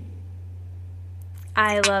body.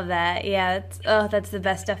 I love that. Yeah, that's the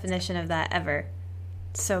best definition of that ever.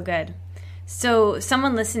 So good. So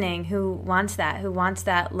someone listening who wants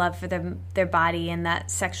that love for their body and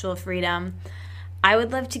that sexual freedom, I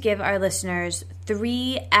would love to give our listeners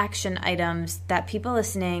 3 action items that people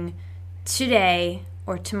listening today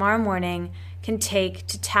or tomorrow morning can take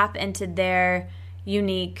to tap into their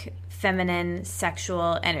unique feminine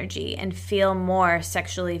sexual energy and feel more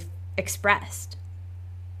sexually expressed.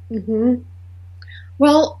 Mm-hmm.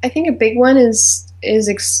 Well, I think a big one is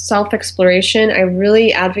self-exploration. I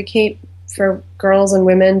really advocate for girls and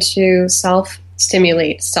women to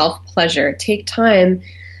self-stimulate, self-pleasure. Take time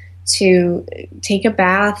to take a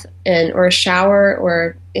bath or a shower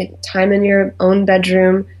or time in your own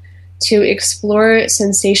bedroom to explore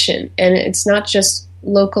sensation. And it's not just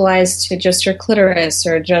localized to just your clitoris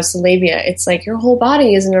or just labia. It's your whole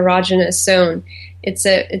body is an erogenous zone. It's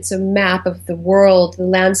a map of the world, the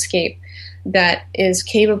landscape, that is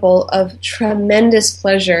capable of tremendous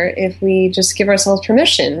pleasure if we just give ourselves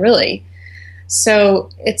permission, really. So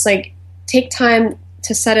it's take time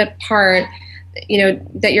to set apart,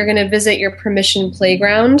 that you're going to visit your permission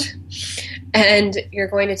playground, and you're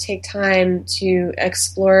going to take time to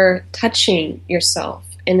explore touching yourself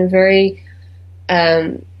in a very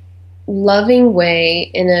loving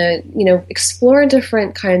way, explore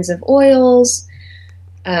different kinds of oils,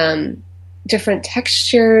 different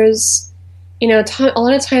textures. A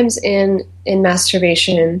lot of times in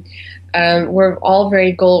masturbation, we're all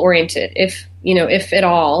very goal oriented. If at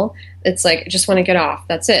all, it's I just want to get off.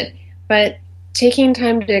 That's it. But taking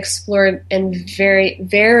time to explore and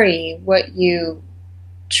vary what you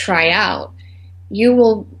try out, you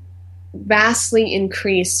will vastly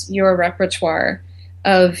increase your repertoire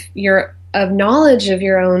of knowledge of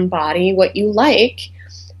your own body, what you like.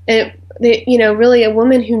 And really, a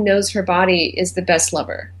woman who knows her body is the best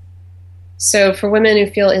lover. So for women who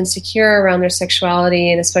feel insecure around their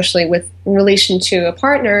sexuality, and especially in relation to a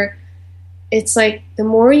partner, it's the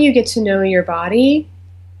more you get to know your body,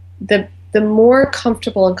 the more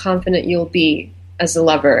comfortable and confident you'll be as a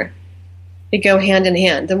lover. They go hand in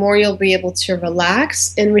hand. The more you'll be able to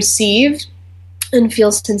relax and receive and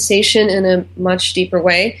feel sensation in a much deeper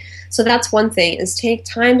way. So that's one thing, is take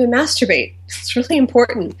time to masturbate. It's really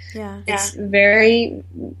important. Yeah. It's very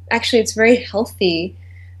healthy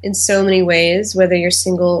in so many ways, whether you're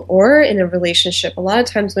single or in a relationship. A lot of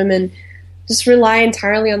times women just rely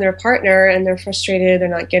entirely on their partner and they're frustrated, they're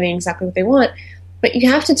not getting exactly what they want. But you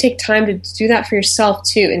have to take time to do that for yourself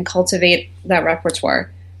too and cultivate that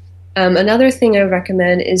repertoire. Another thing I would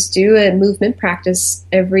recommend is do a movement practice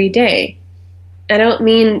every day. I don't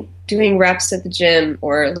mean doing reps at the gym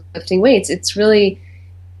or lifting weights. It's really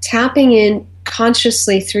tapping in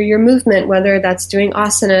consciously through your movement, whether that's doing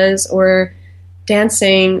asanas or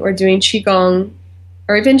dancing or doing qigong,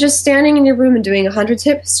 or even just standing in your room and doing 100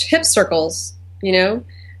 hip circles,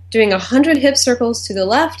 doing 100 hip circles to the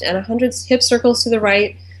left and 100 hip circles to the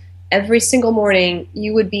right every single morning.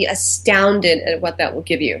 You would be astounded at what that will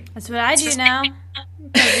give you. That's what I do now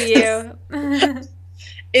because of you.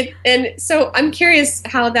 And so I'm curious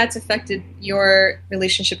how that's affected your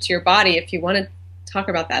relationship to your body, if you want to talk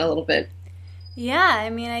about that a little bit. Yeah, I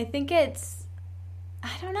mean, I think I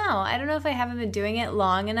don't know. I don't know if I haven't been doing it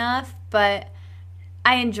long enough, but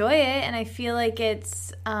I enjoy it, and I feel like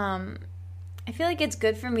it's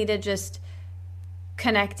good for me to just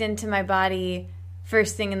connect into my body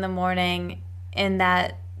first thing in the morning in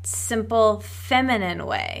that simple feminine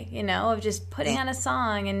way, of just putting on a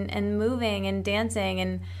song and moving and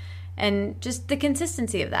dancing and just the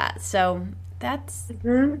consistency of that. So that's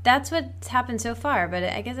what's happened so far, but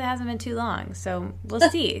I guess it hasn't been too long. So we'll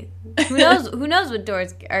see. Who knows what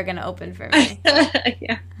doors are going to open for me.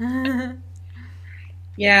 Yeah.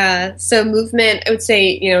 Yeah. So movement, I would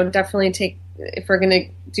say, definitely if we're going to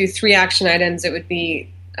do 3 action items, it would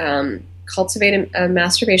be cultivate a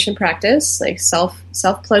masturbation practice, like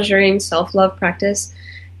self-pleasuring, self-love practice,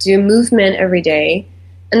 do movement every day.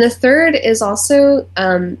 And the third is also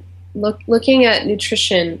looking at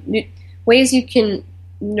nutrition, ways you can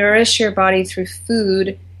nourish your body through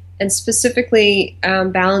food and specifically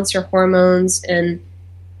balance your hormones and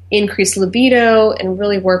increase libido and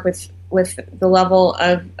really work with the level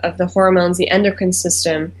of the hormones, the endocrine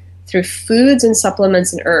system, through foods and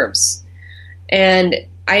supplements and herbs. And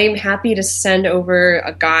I'm happy to send over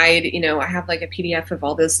a guide. I have like a PDF of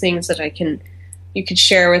all those things that you could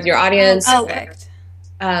share with your audience. Oh, perfect.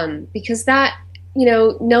 Because that,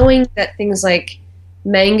 knowing that things like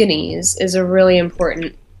manganese is a really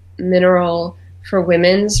important mineral for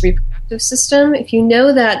women's reproductive system. If you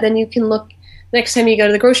know that, then you can look, next time you go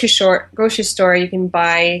to the grocery store, you can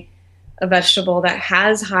buy a vegetable that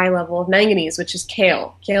has high level of manganese, which is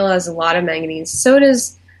kale. Kale has a lot of manganese. So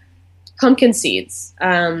does pumpkin seeds,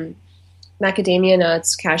 macadamia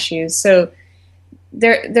nuts, cashews. So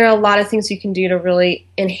there are a lot of things you can do to really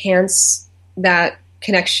enhance that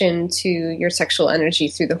connection to your sexual energy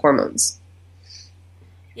through the hormones.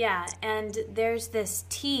 Yeah, and there's this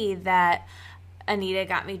tea that Anita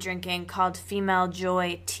got me drinking called Female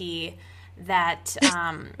Joy Tea that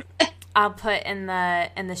I'll put in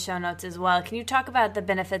the show notes as well. Can you talk about the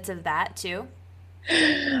benefits of that too?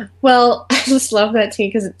 Well, I just love that tea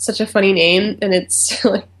because it's such a funny name, and it's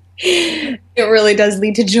like, it really does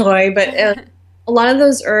lead to joy. But a lot of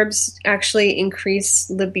those herbs actually increase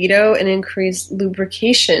libido and increase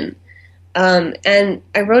lubrication. And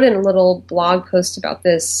I wrote in a little blog post about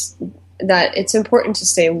this, that it's important to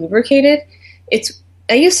stay lubricated.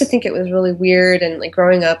 I used to think it was really weird, and like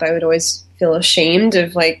growing up, I would always feel ashamed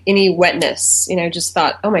of like any wetness. Just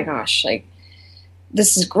thought, oh my gosh, like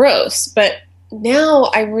this is gross. But now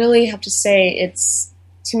I really have to say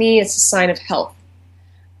to me, it's a sign of health.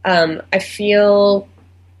 I feel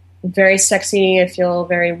very sexy. I feel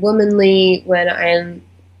very womanly when I'm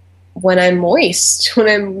moist, when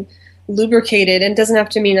I'm lubricated. And it doesn't have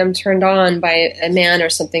to mean I'm turned on by a man or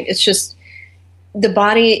something. It's just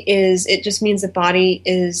it just means the body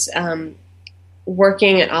is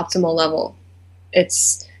working at optimal level.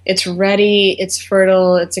 It's ready, it's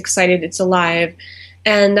fertile, it's excited, it's alive.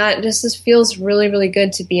 And that just feels really, really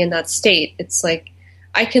good to be in that state. It's like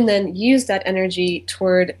I can then use that energy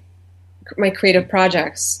toward my creative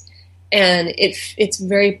projects. And it's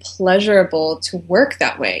very pleasurable to work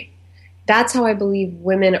that way. That's how I believe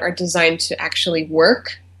women are designed to actually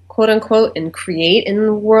work, quote unquote, and create in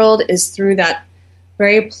the world, is through that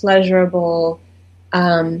very pleasurable,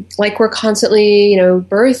 like we're constantly,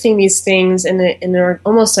 birthing these things in an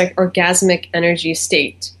almost like orgasmic energy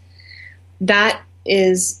state. That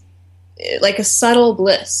is like a subtle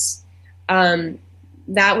bliss.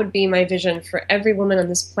 That would be my vision for every woman on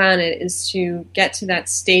this planet, is to get to that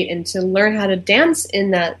state and to learn how to dance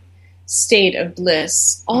in that state of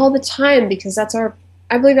bliss all the time, because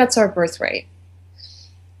I believe that's our birthright.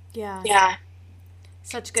 Yeah. Yeah.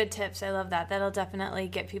 Such good tips. I love that. That'll definitely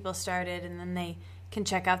get people started, and then they can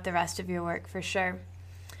check out the rest of your work for sure.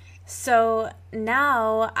 So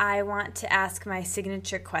now I want to ask my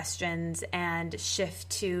signature questions and shift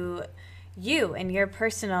to you and your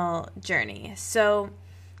personal journey. So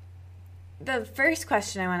the first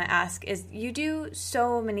question I want to ask is, you do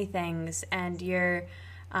so many things, and you're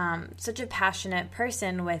such a passionate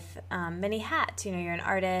person with many hats. You know, you're an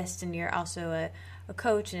artist, and you're also a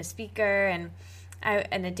coach and a speaker and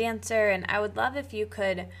a dancer. And I would love if you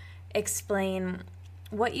could explain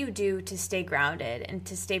what you do to stay grounded and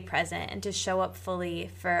to stay present and to show up fully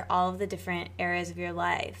for all of the different areas of your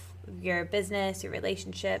life, your business, your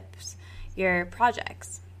relationships, your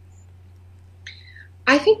projects.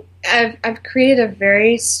 I think I've created a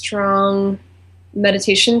very strong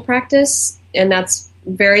meditation practice, and that's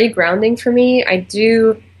very grounding for me. I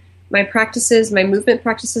do my practices, my movement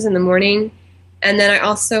practices in the morning, and then I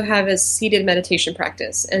also have a seated meditation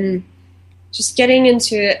practice. And just tuning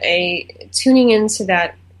into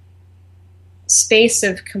that space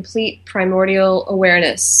of complete primordial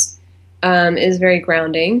awareness is very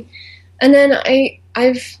grounding. And then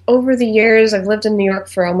I've over the years, I've lived in New York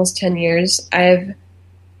for almost 10 years. I've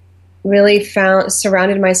really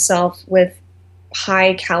surrounded myself with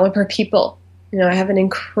high caliber people. You know, I have an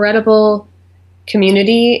incredible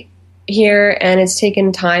community here, and it's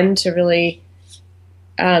taken time to really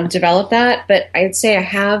develop that. But I'd say I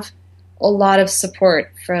have a lot of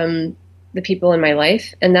support from the people in my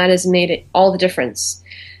life, and that has made it all the difference.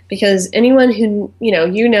 Because anyone who,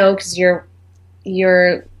 because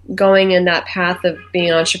you're going in that path of being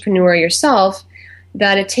an entrepreneur yourself,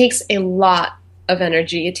 that it takes a lot of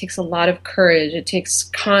energy. It takes a lot of courage. It takes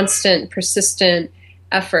constant, persistent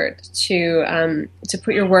effort to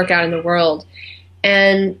put your work out in the world.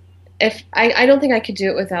 And if I don't think I could do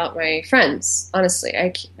it without my friends, honestly.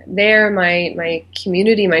 They're my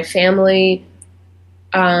community, my family.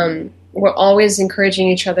 We're always encouraging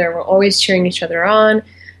each other. We're always cheering each other on.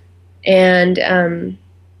 And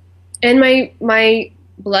my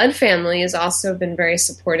blood family has also been very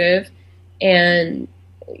supportive and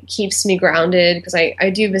keeps me grounded, because I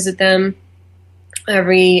do visit them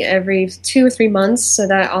every 2 or 3 months, so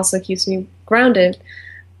that also keeps me grounded.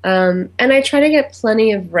 And I try to get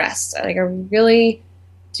plenty of rest. I really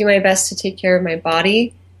do my best to take care of my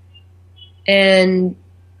body and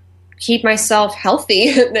keep myself healthy.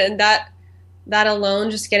 And that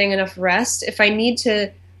alone, just getting enough rest. If I need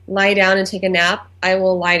to lie down and take a nap, I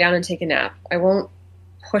will lie down and take a nap. I won't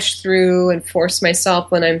push through and force myself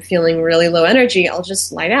when I'm feeling really low energy. I'll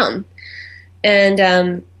just lie down.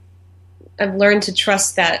 And I've learned to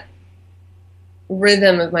trust that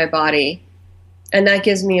rhythm of my body. And that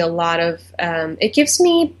gives me a lot of, it gives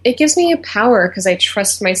me a power, because I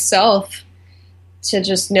trust myself to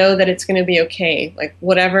just know that it's going to be okay. Like,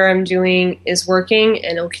 whatever I'm doing is working,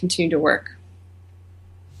 and it'll continue to work.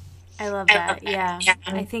 I love that. Yeah.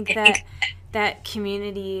 I think that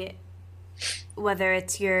community, whether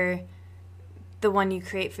it's the one you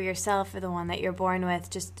create for yourself or the one that you're born with,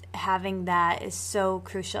 just having that is so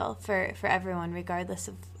crucial for everyone, regardless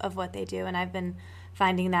of what they do. And I've been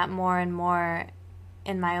finding that more and more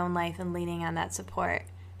in my own life, and leaning on that support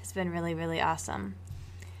has been really, really awesome.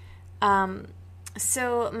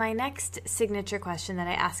 So my next signature question that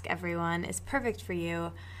I ask everyone is perfect for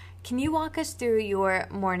you. Can you walk us through your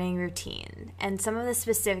morning routine and some of the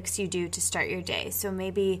specifics you do to start your day? So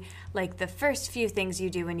maybe like the first few things you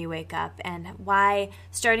do when you wake up, and why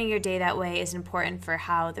starting your day that way is important for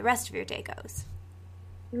how the rest of your day goes.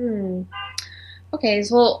 Okay,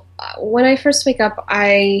 well, when I first wake up,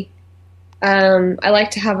 I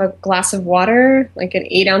like to have a glass of water, like an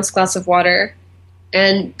 8-ounce glass of water,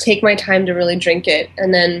 and take my time to really drink it.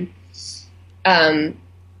 And then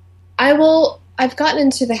I've gotten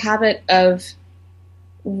into the habit of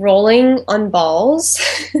rolling on balls.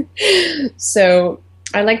 So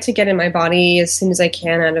I like to get in my body as soon as I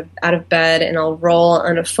can out of bed, and I'll roll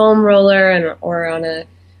on a foam roller or on a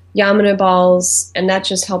Yamuna balls, and that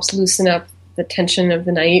just helps loosen up the tension of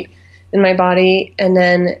the night in my body. And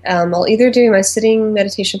then I'll either do my sitting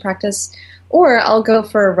meditation practice, or I'll go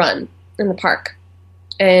for a run in the park.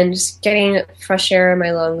 And just getting fresh air in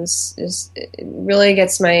my lungs it really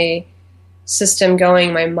gets my system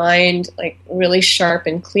going, my mind like really sharp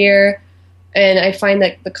and clear. And I find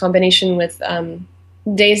that the combination with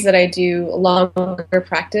days that I do a longer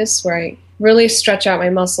practice, where I really stretch out my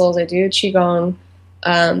muscles, I do Qigong,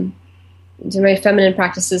 do my feminine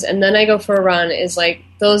practices, and then I go for a run, is like,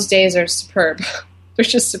 those days are superb. They're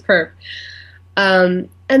just superb. And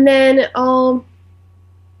then I'll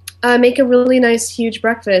make a really nice, huge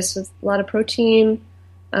breakfast with a lot of protein,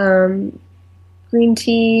 green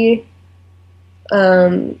tea,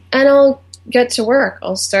 and I'll get to work.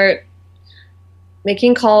 I'll start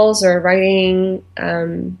making calls or writing,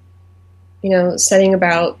 setting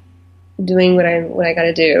about doing what I got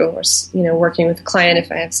to do, or working with a client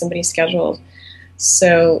if I have somebody scheduled.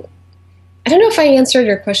 So I don't know if I answered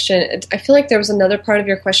your question. I feel like there was another part of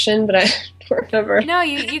your question, but I don't remember. No,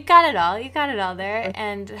 you got it all. You got it all there.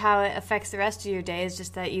 And how it affects the rest of your day is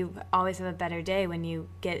just that you always have a better day when you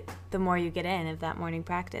get, the more you get in of that morning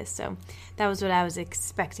practice. So that was what I was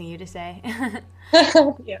expecting you to say.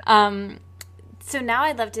 Yeah. So now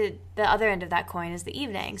I'd love to, the other end of that coin is the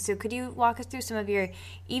evening. So could you walk us through some of your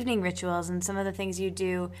evening rituals and some of the things you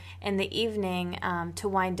do in the evening to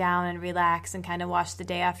wind down and relax and kind of wash the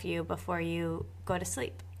day off you before you go to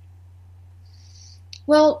sleep?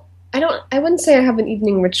 Well, I wouldn't say I have an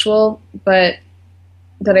evening ritual, but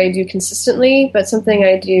that I do consistently, but something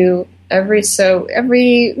I do every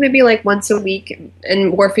maybe like once a week and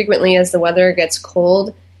more frequently as the weather gets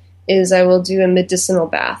cold is I will do a medicinal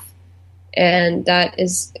bath. And that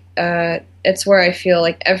is it's where I feel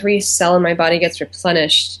like every cell in my body gets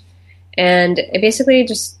replenished. And I basically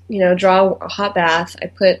just, draw a hot bath.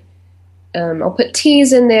 I'll put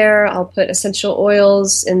teas in there, I'll put essential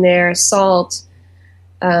oils in there, salt,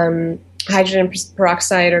 hydrogen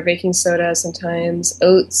peroxide or baking soda sometimes,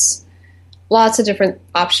 oats, lots of different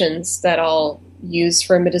options that I'll use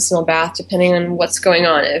for a medicinal bath depending on what's going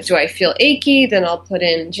on. If do I feel achy, then I'll put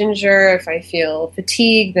in ginger. If I feel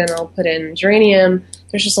fatigued, then I'll put in geranium.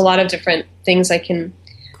 There's just a lot of different things I can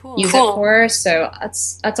use it for. So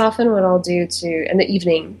that's often what I'll do in the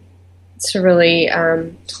evening to really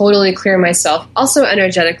totally clear myself. Also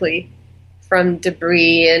energetically from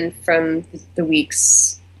debris and from the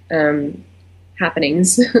week's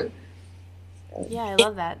happenings. Yeah, I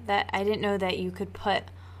love that. That I didn't know that you could put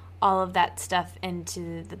all of that stuff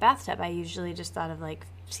into the bathtub. I usually just thought of like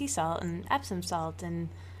sea salt and Epsom salt,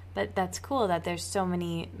 but that's cool that there's so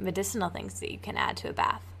many medicinal things that you can add to a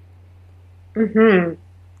bath. Mm-hmm.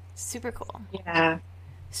 Super cool. Yeah.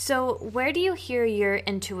 So where do you hear your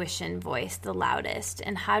intuition voice the loudest,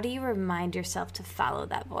 and how do you remind yourself to follow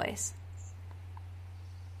that voice?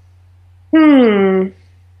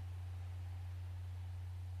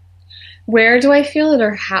 Where do I feel it,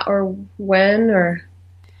 or how, or when, or?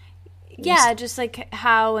 Yeah, just like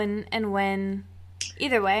how and when.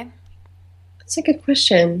 Either way. That's a good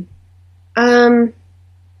question. I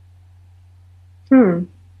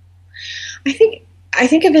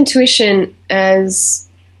think of intuition as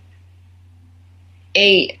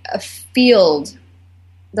a field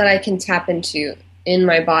that I can tap into in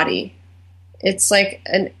my body. It's like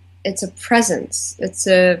it's a presence. It's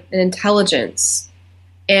an intelligence,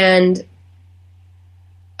 and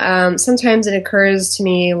sometimes it occurs to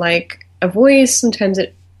me like a voice. Sometimes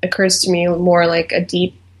it occurs to me more like a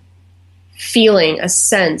deep feeling, a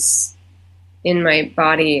sense in my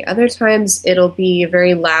body. Other times it'll be a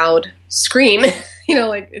very loud scream,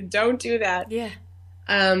 like don't do that. Yeah.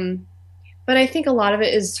 But I think a lot of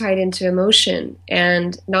it is tied into emotion,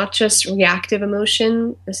 and not just reactive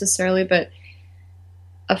emotion necessarily, but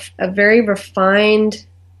a very refined,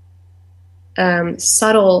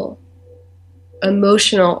 subtle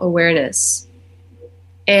emotional awareness.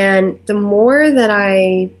 And the more that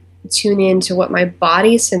I tune into what my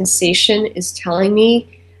body sensation is telling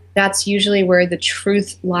me, that's usually where the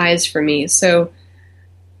truth lies for me. So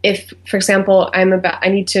if, for example, I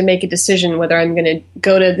need to make a decision whether I'm going to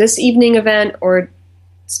go to this evening event or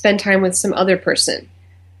spend time with some other person,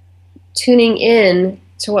 tuning in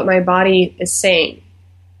to what my body is saying.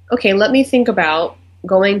 Okay, let me think about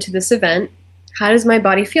going to this event. How does my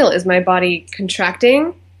body feel? Is my body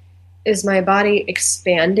contracting? Is my body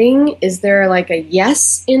expanding? Is there like a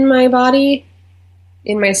yes in my body,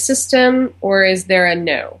 in my system, or is there a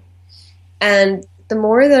no? And the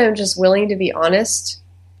more that I'm just willing to be honest,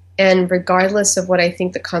 and regardless of what I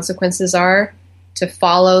think the consequences are, to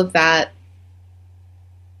follow that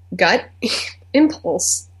gut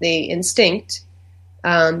impulse, the instinct,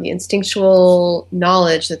 the instinctual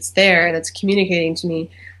knowledge that's there, that's communicating to me,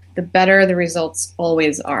 the better the results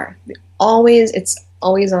always are. It's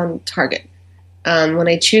always on target. When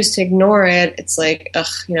I choose to ignore it, it's like,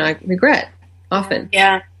 I regret often.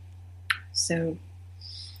 Yeah. So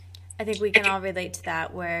I think we can all relate to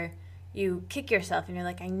that, where you kick yourself and you're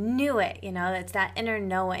like, I knew it. It's that inner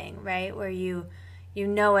knowing, right? Where you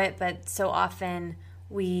know it, but so often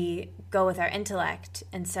we go with our intellect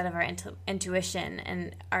instead of our intuition.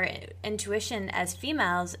 And our intuition as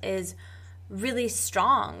females is really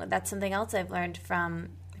strong. That's something else I've learned from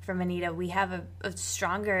Anita. We have a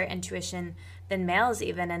stronger intuition than males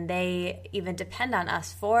even, and they even depend on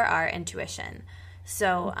us for our intuition.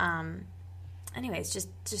 So anyways, just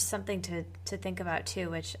something to think about too,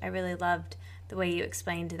 which I really loved the way you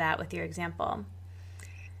explained that with your example.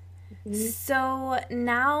 Mm-hmm. So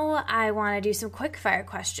now I want to do some quick fire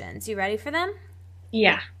questions. You ready for them?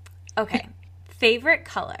 Yeah. Okay. Favorite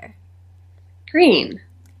color? Green.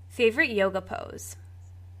 Favorite yoga pose?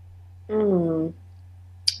 I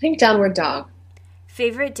think downward dog.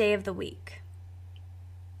 Favorite day of the week?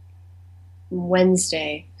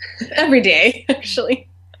 Wednesday. Every day, actually.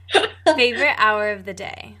 Favorite hour of the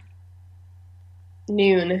day?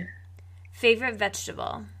 Noon. Favorite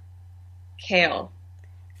vegetable? Kale.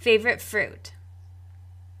 Favorite fruit?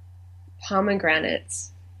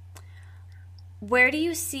 Pomegranates. Where do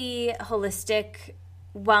you see holistic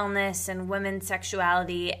wellness and women's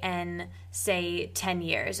sexuality in, say, 10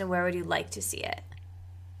 years? And where would you like to see it?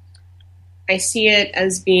 I see it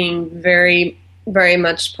as being very, very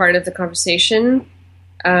much part of the conversation,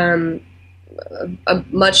 a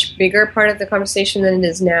much bigger part of the conversation than it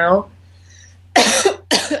is now.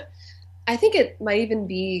 I think it might even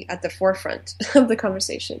be at the forefront of the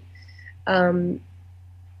conversation. And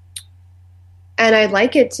I'd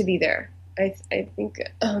like it to be there. I think,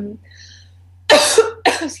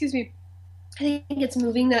 excuse me, I think it's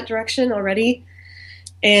moving that direction already.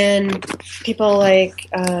 And people like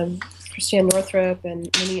Christiane Northrup and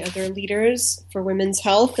many other leaders for women's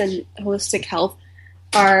health and holistic health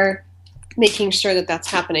are making sure that that's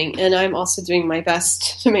happening. And I'm also doing my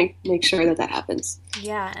best to make sure that that happens.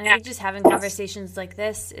 Yeah, and I think just having conversations like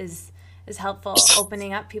this is helpful,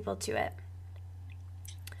 opening up people to it.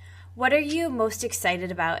 What are you most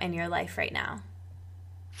excited about in your life right now?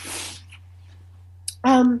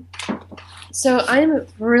 So I'm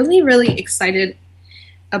really, really excited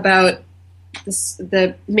about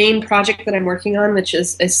the main project that I'm working on, which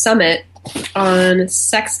is a summit on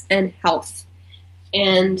sex and health.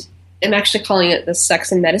 And I'm actually calling it the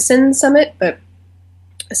Sex and Medicine Summit, but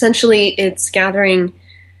essentially it's gathering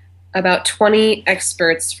about 20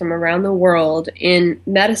 experts from around the world in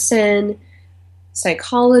medicine,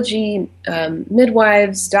 psychology,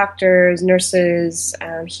 midwives, doctors, nurses,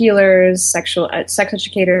 healers, sex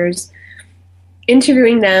educators,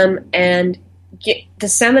 interviewing them and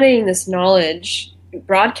disseminating this knowledge,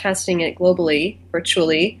 broadcasting it globally,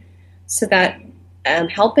 virtually, so that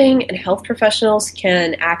helping and health professionals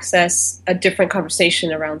can access a different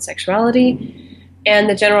conversation around sexuality, and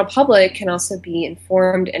the general public can also be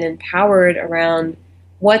informed and empowered around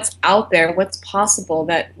what's out there, what's possible,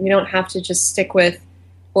 that we don't have to just stick with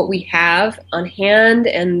what we have on hand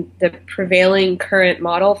and the prevailing current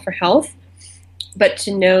model for health, but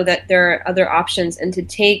to know that there are other options and to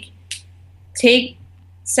take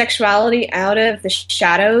sexuality out of the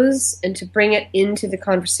shadows and to bring it into the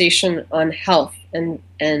conversation on health and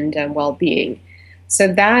well-being.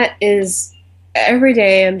 So that is, every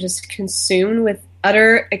day I'm just consumed with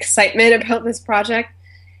utter excitement about this project.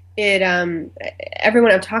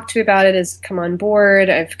 Everyone I've talked to about it has come on board.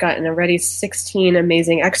 I've gotten already 16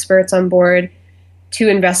 amazing experts on board, 2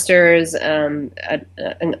 investors, an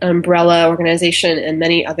umbrella organization, and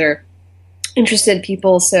many other interested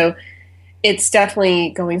people. So it's definitely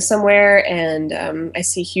going somewhere, and I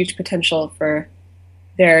see huge potential for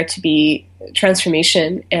there to be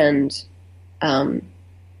transformation and,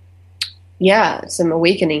 some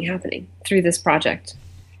awakening happening through this project.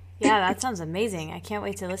 Yeah, that sounds amazing. I can't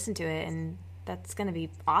wait to listen to it, and that's going to be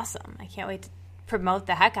awesome. I can't wait to promote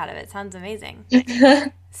the heck out of it. Sounds amazing.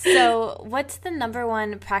 So what's the number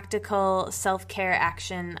one practical self-care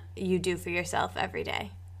action you do for yourself every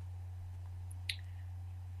day?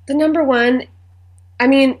 The number one,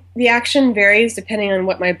 the action varies depending on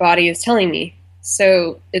what my body is telling me.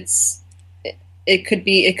 So it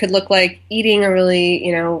could look like eating a really,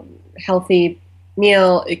 healthy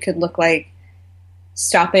meal. It could look like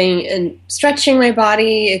stopping and stretching my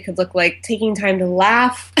body. It could look like taking time to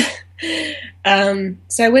laugh.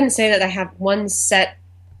 So I wouldn't say that I have one set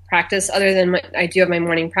practice other than I do have my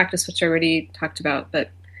morning practice, which I already talked about, but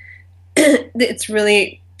it's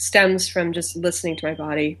really stems from just listening to my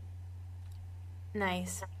body.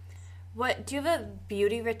 Nice. Do you have a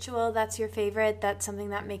beauty ritual that's your favorite? That's something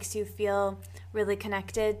that makes you feel really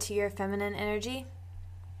connected to your feminine energy?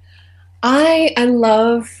 I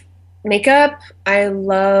love makeup. I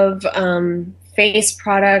love face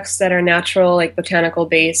products that are natural, like botanical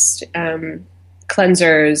based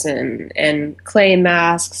cleansers and clay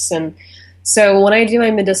masks. And so when I do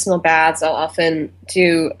my medicinal baths, I'll often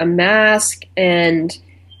do a mask, and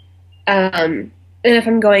if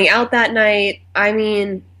I'm going out that night,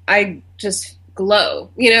 I just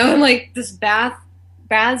glow. I'm like, this baths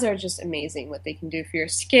are just amazing, what they can do for your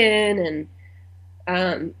skin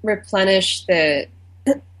and replenish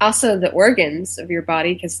also the organs of your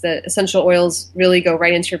body, because the essential oils really go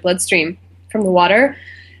right into your bloodstream from the water.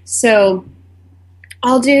 So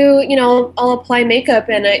I'll apply makeup,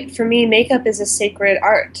 and for me, makeup is a sacred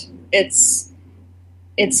art. It's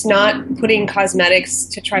it's not putting cosmetics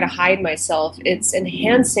to try to hide myself. It's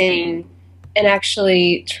enhancing and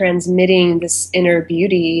actually transmitting this inner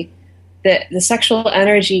beauty that the sexual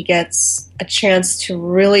energy gets a chance to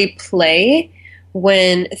really play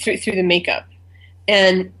when through the makeup.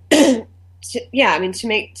 And to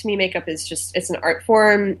me, makeup is just, it's an art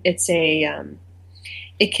form. It's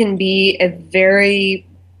it can be a very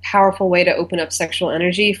powerful way to open up sexual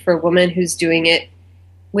energy for a woman who's doing it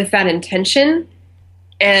with that intention.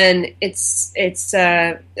 And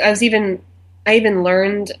I even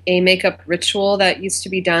learned a makeup ritual that used to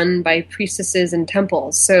be done by priestesses in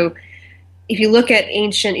temples. So if you look at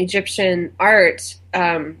ancient Egyptian art,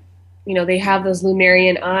 they have those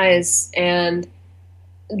Lumerian eyes, and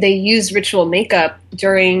they use ritual makeup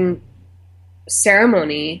during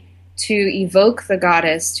ceremony to evoke the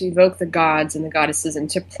goddess, to evoke the gods and the goddesses, and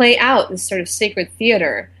to play out this sort of sacred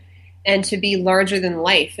theater and to be larger than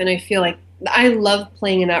life. And I feel like I love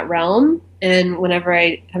playing in that realm. And whenever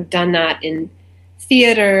I have done that in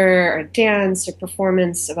theater or dance or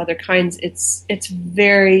performance of other kinds, it's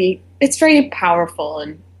very powerful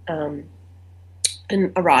and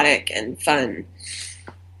erotic and fun.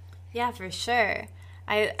 Yeah, for sure.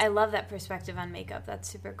 I love that perspective on makeup. That's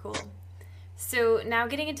super cool. So now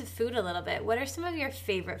getting into food a little bit, what are some of your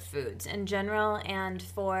favorite foods in general and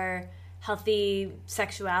for healthy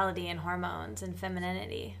sexuality and hormones and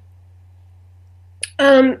femininity?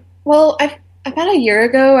 Well, about a year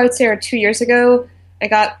ago, I would say, or 2 years ago, I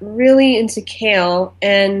got really into kale,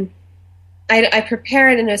 and I prepare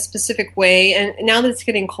it in a specific way. And now that it's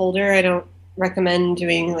getting colder, I don't recommend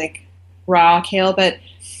doing like raw kale, but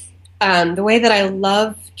the way that I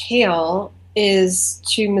love kale is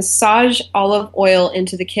to massage olive oil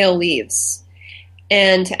into the kale leaves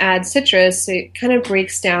and to add citrus. It kind of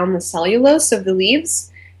breaks down the cellulose of the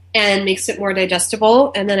leaves and makes it more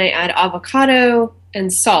digestible. And then I add avocado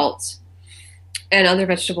and salt and other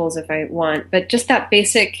vegetables if I want. But just that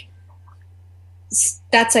basic,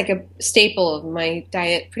 that's like a staple of my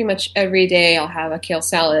diet. Pretty much every day I'll have a kale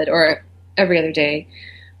salad, or every other day.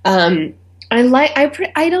 I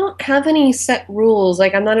don't have any set rules.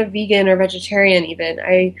 Like, I'm not a vegan or vegetarian even.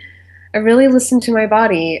 I really listen to my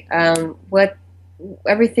body.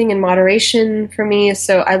 Everything in moderation for me.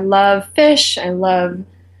 So I love fish. I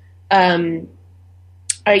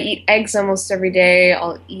eat eggs almost every day.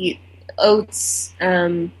 I'll eat oats.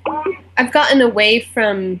 I've gotten away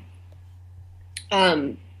from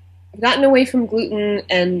gluten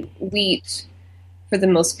and wheat for the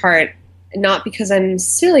most part. Not because I'm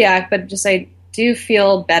celiac, but just I do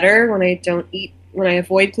feel better when I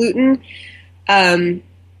avoid gluten. And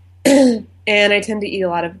I tend to eat a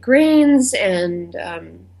lot of grains and I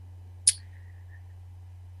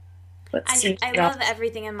love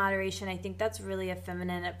everything in moderation. I think that's really a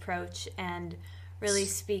feminine approach and really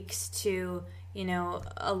speaks to,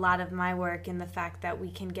 a lot of my work in the fact that we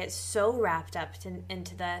can get so wrapped up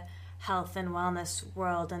into the health and wellness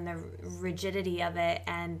world and the rigidity of it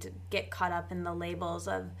and get caught up in the labels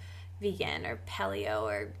of vegan or paleo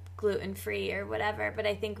or gluten-free or whatever. But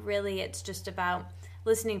I think really it's just about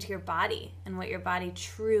listening to your body and what your body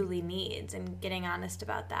truly needs and getting honest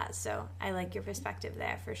about that. So I like your perspective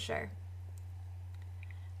there for sure.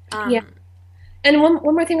 Yeah. And one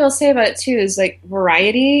more thing I'll say about it too is like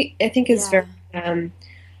variety, I think is very,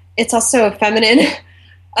 it's also a feminine,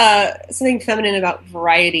 something feminine about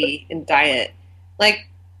variety in diet. Like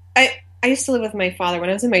I used to live with my father when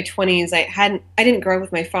I was in my 20s. I didn't grow up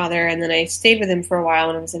with my father, and then I stayed with him for a while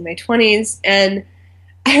when I was in my 20s. And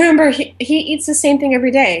I remember he eats the same thing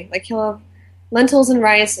every day. Like, he'll have lentils and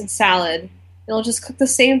rice and salad. And he'll just cook the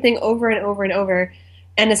same thing over and over and over.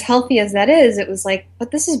 And as healthy as that is, it was like,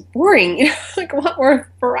 but this is boring. Like, I want more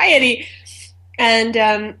variety. And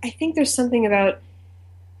I think there's something about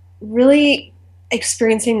really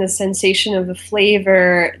experiencing the sensation of the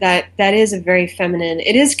flavor that is a very feminine.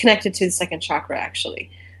 It is connected to the second chakra,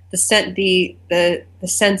 actually. The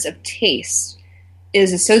sense of taste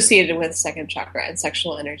is associated with second chakra and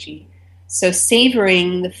sexual energy. So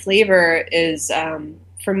savoring the flavor is,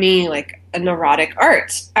 for me, like a neurotic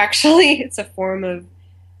art. Actually, it's a form of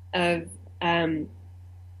the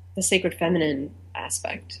sacred feminine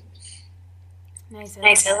aspect. Nice. I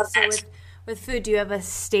love that. So with food, do you have a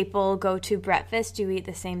staple go-to breakfast? Do you eat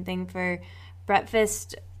the same thing for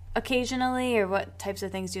breakfast occasionally, or what types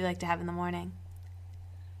of things do you like to have in the morning?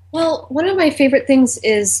 Well, one of my favorite things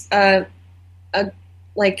is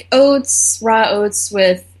like oats, raw oats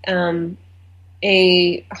with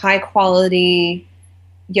a high quality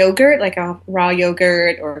yogurt, like a raw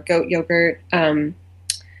yogurt or goat yogurt,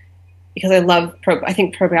 because I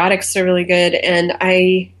think probiotics are really good. And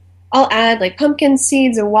I I'll add like pumpkin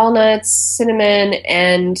seeds and walnuts, cinnamon,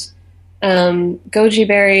 and goji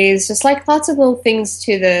berries, just like lots of little things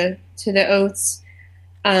to the oats,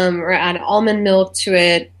 or add almond milk to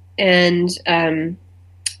it, and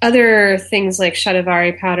other things like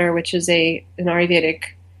shatavari powder, which is an Ayurvedic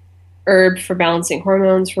herb for balancing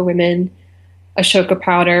hormones for women, ashoka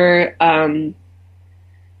powder,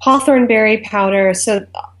 hawthorn berry powder. So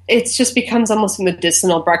it just becomes almost a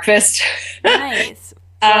medicinal breakfast. Nice.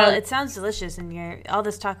 Well, it sounds delicious, and all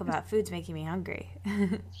this talk about food's making me hungry.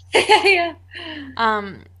 Yeah.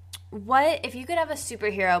 What if you could have a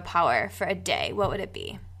superhero power for a day? What would it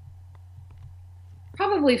be?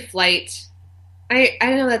 Probably flight. I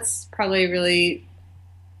know that's probably really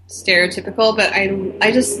stereotypical, but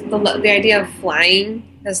I just the idea of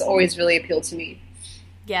flying has always really appealed to me.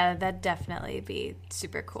 Yeah, that'd definitely be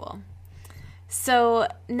super cool. So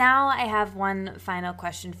now I have one final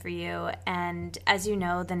question for you. And as you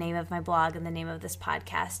know, the name of my blog and the name of this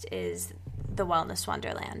podcast is The Wellness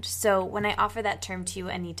Wonderland. So when I offer that term to you,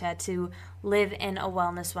 Anita, to live in a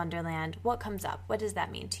wellness wonderland, what comes up? What does that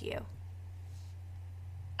mean to you?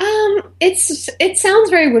 It sounds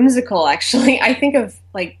very whimsical, actually. I think of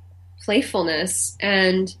like playfulness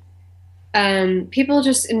and people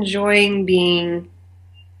just enjoying being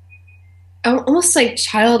almost like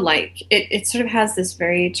childlike. It sort of has this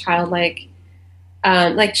very childlike,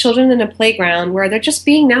 like children in a playground where they're just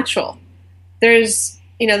being natural. There's,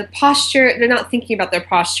 the posture, they're not thinking about their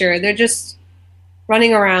posture. They're just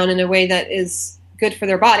running around in a way that is good for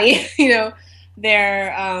their body.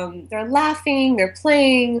 They're laughing, they're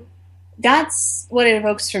playing. That's what it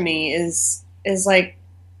evokes for me is like,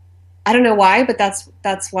 I don't know why, but that's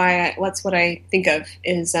what I think of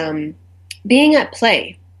is being at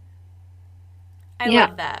play. I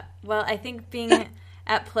love that. Well, I think being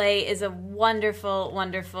at play is a wonderful,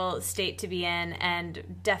 wonderful state to be in,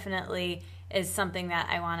 and definitely is something that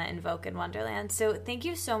I want to invoke in Wonderland. So thank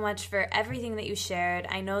you so much for everything that you shared.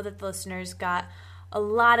 I know that the listeners got a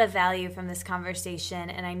lot of value from this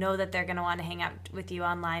conversation, and I know that they're going to want to hang out with you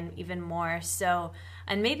online even more, so,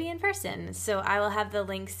 and maybe in person. So I will have the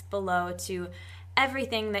links below to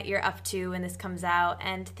everything that you're up to when this comes out,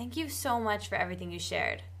 and thank you so much for everything you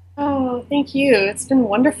shared. Oh, thank you. It's been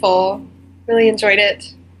wonderful. Really enjoyed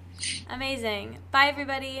it. Amazing. Bye,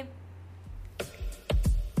 everybody.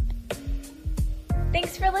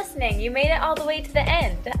 Thanks for listening. You made it all the way to the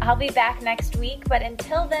end. I'll be back next week, but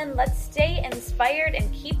until then, let's stay inspired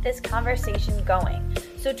and keep this conversation going.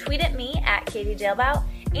 So tweet at me at Katie Dalebout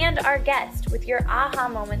and our guest with your aha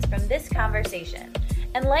moments from this conversation.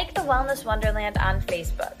 And like the Wellness Wonderland on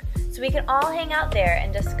Facebook, so we can all hang out there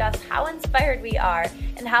and discuss how inspired we are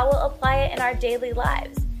and how we'll apply it in our daily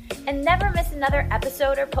lives. And never miss another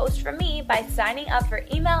episode or post from me by signing up for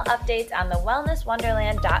email updates on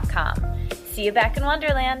thewellnesswonderland.com. See you back in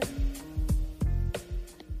Wonderland.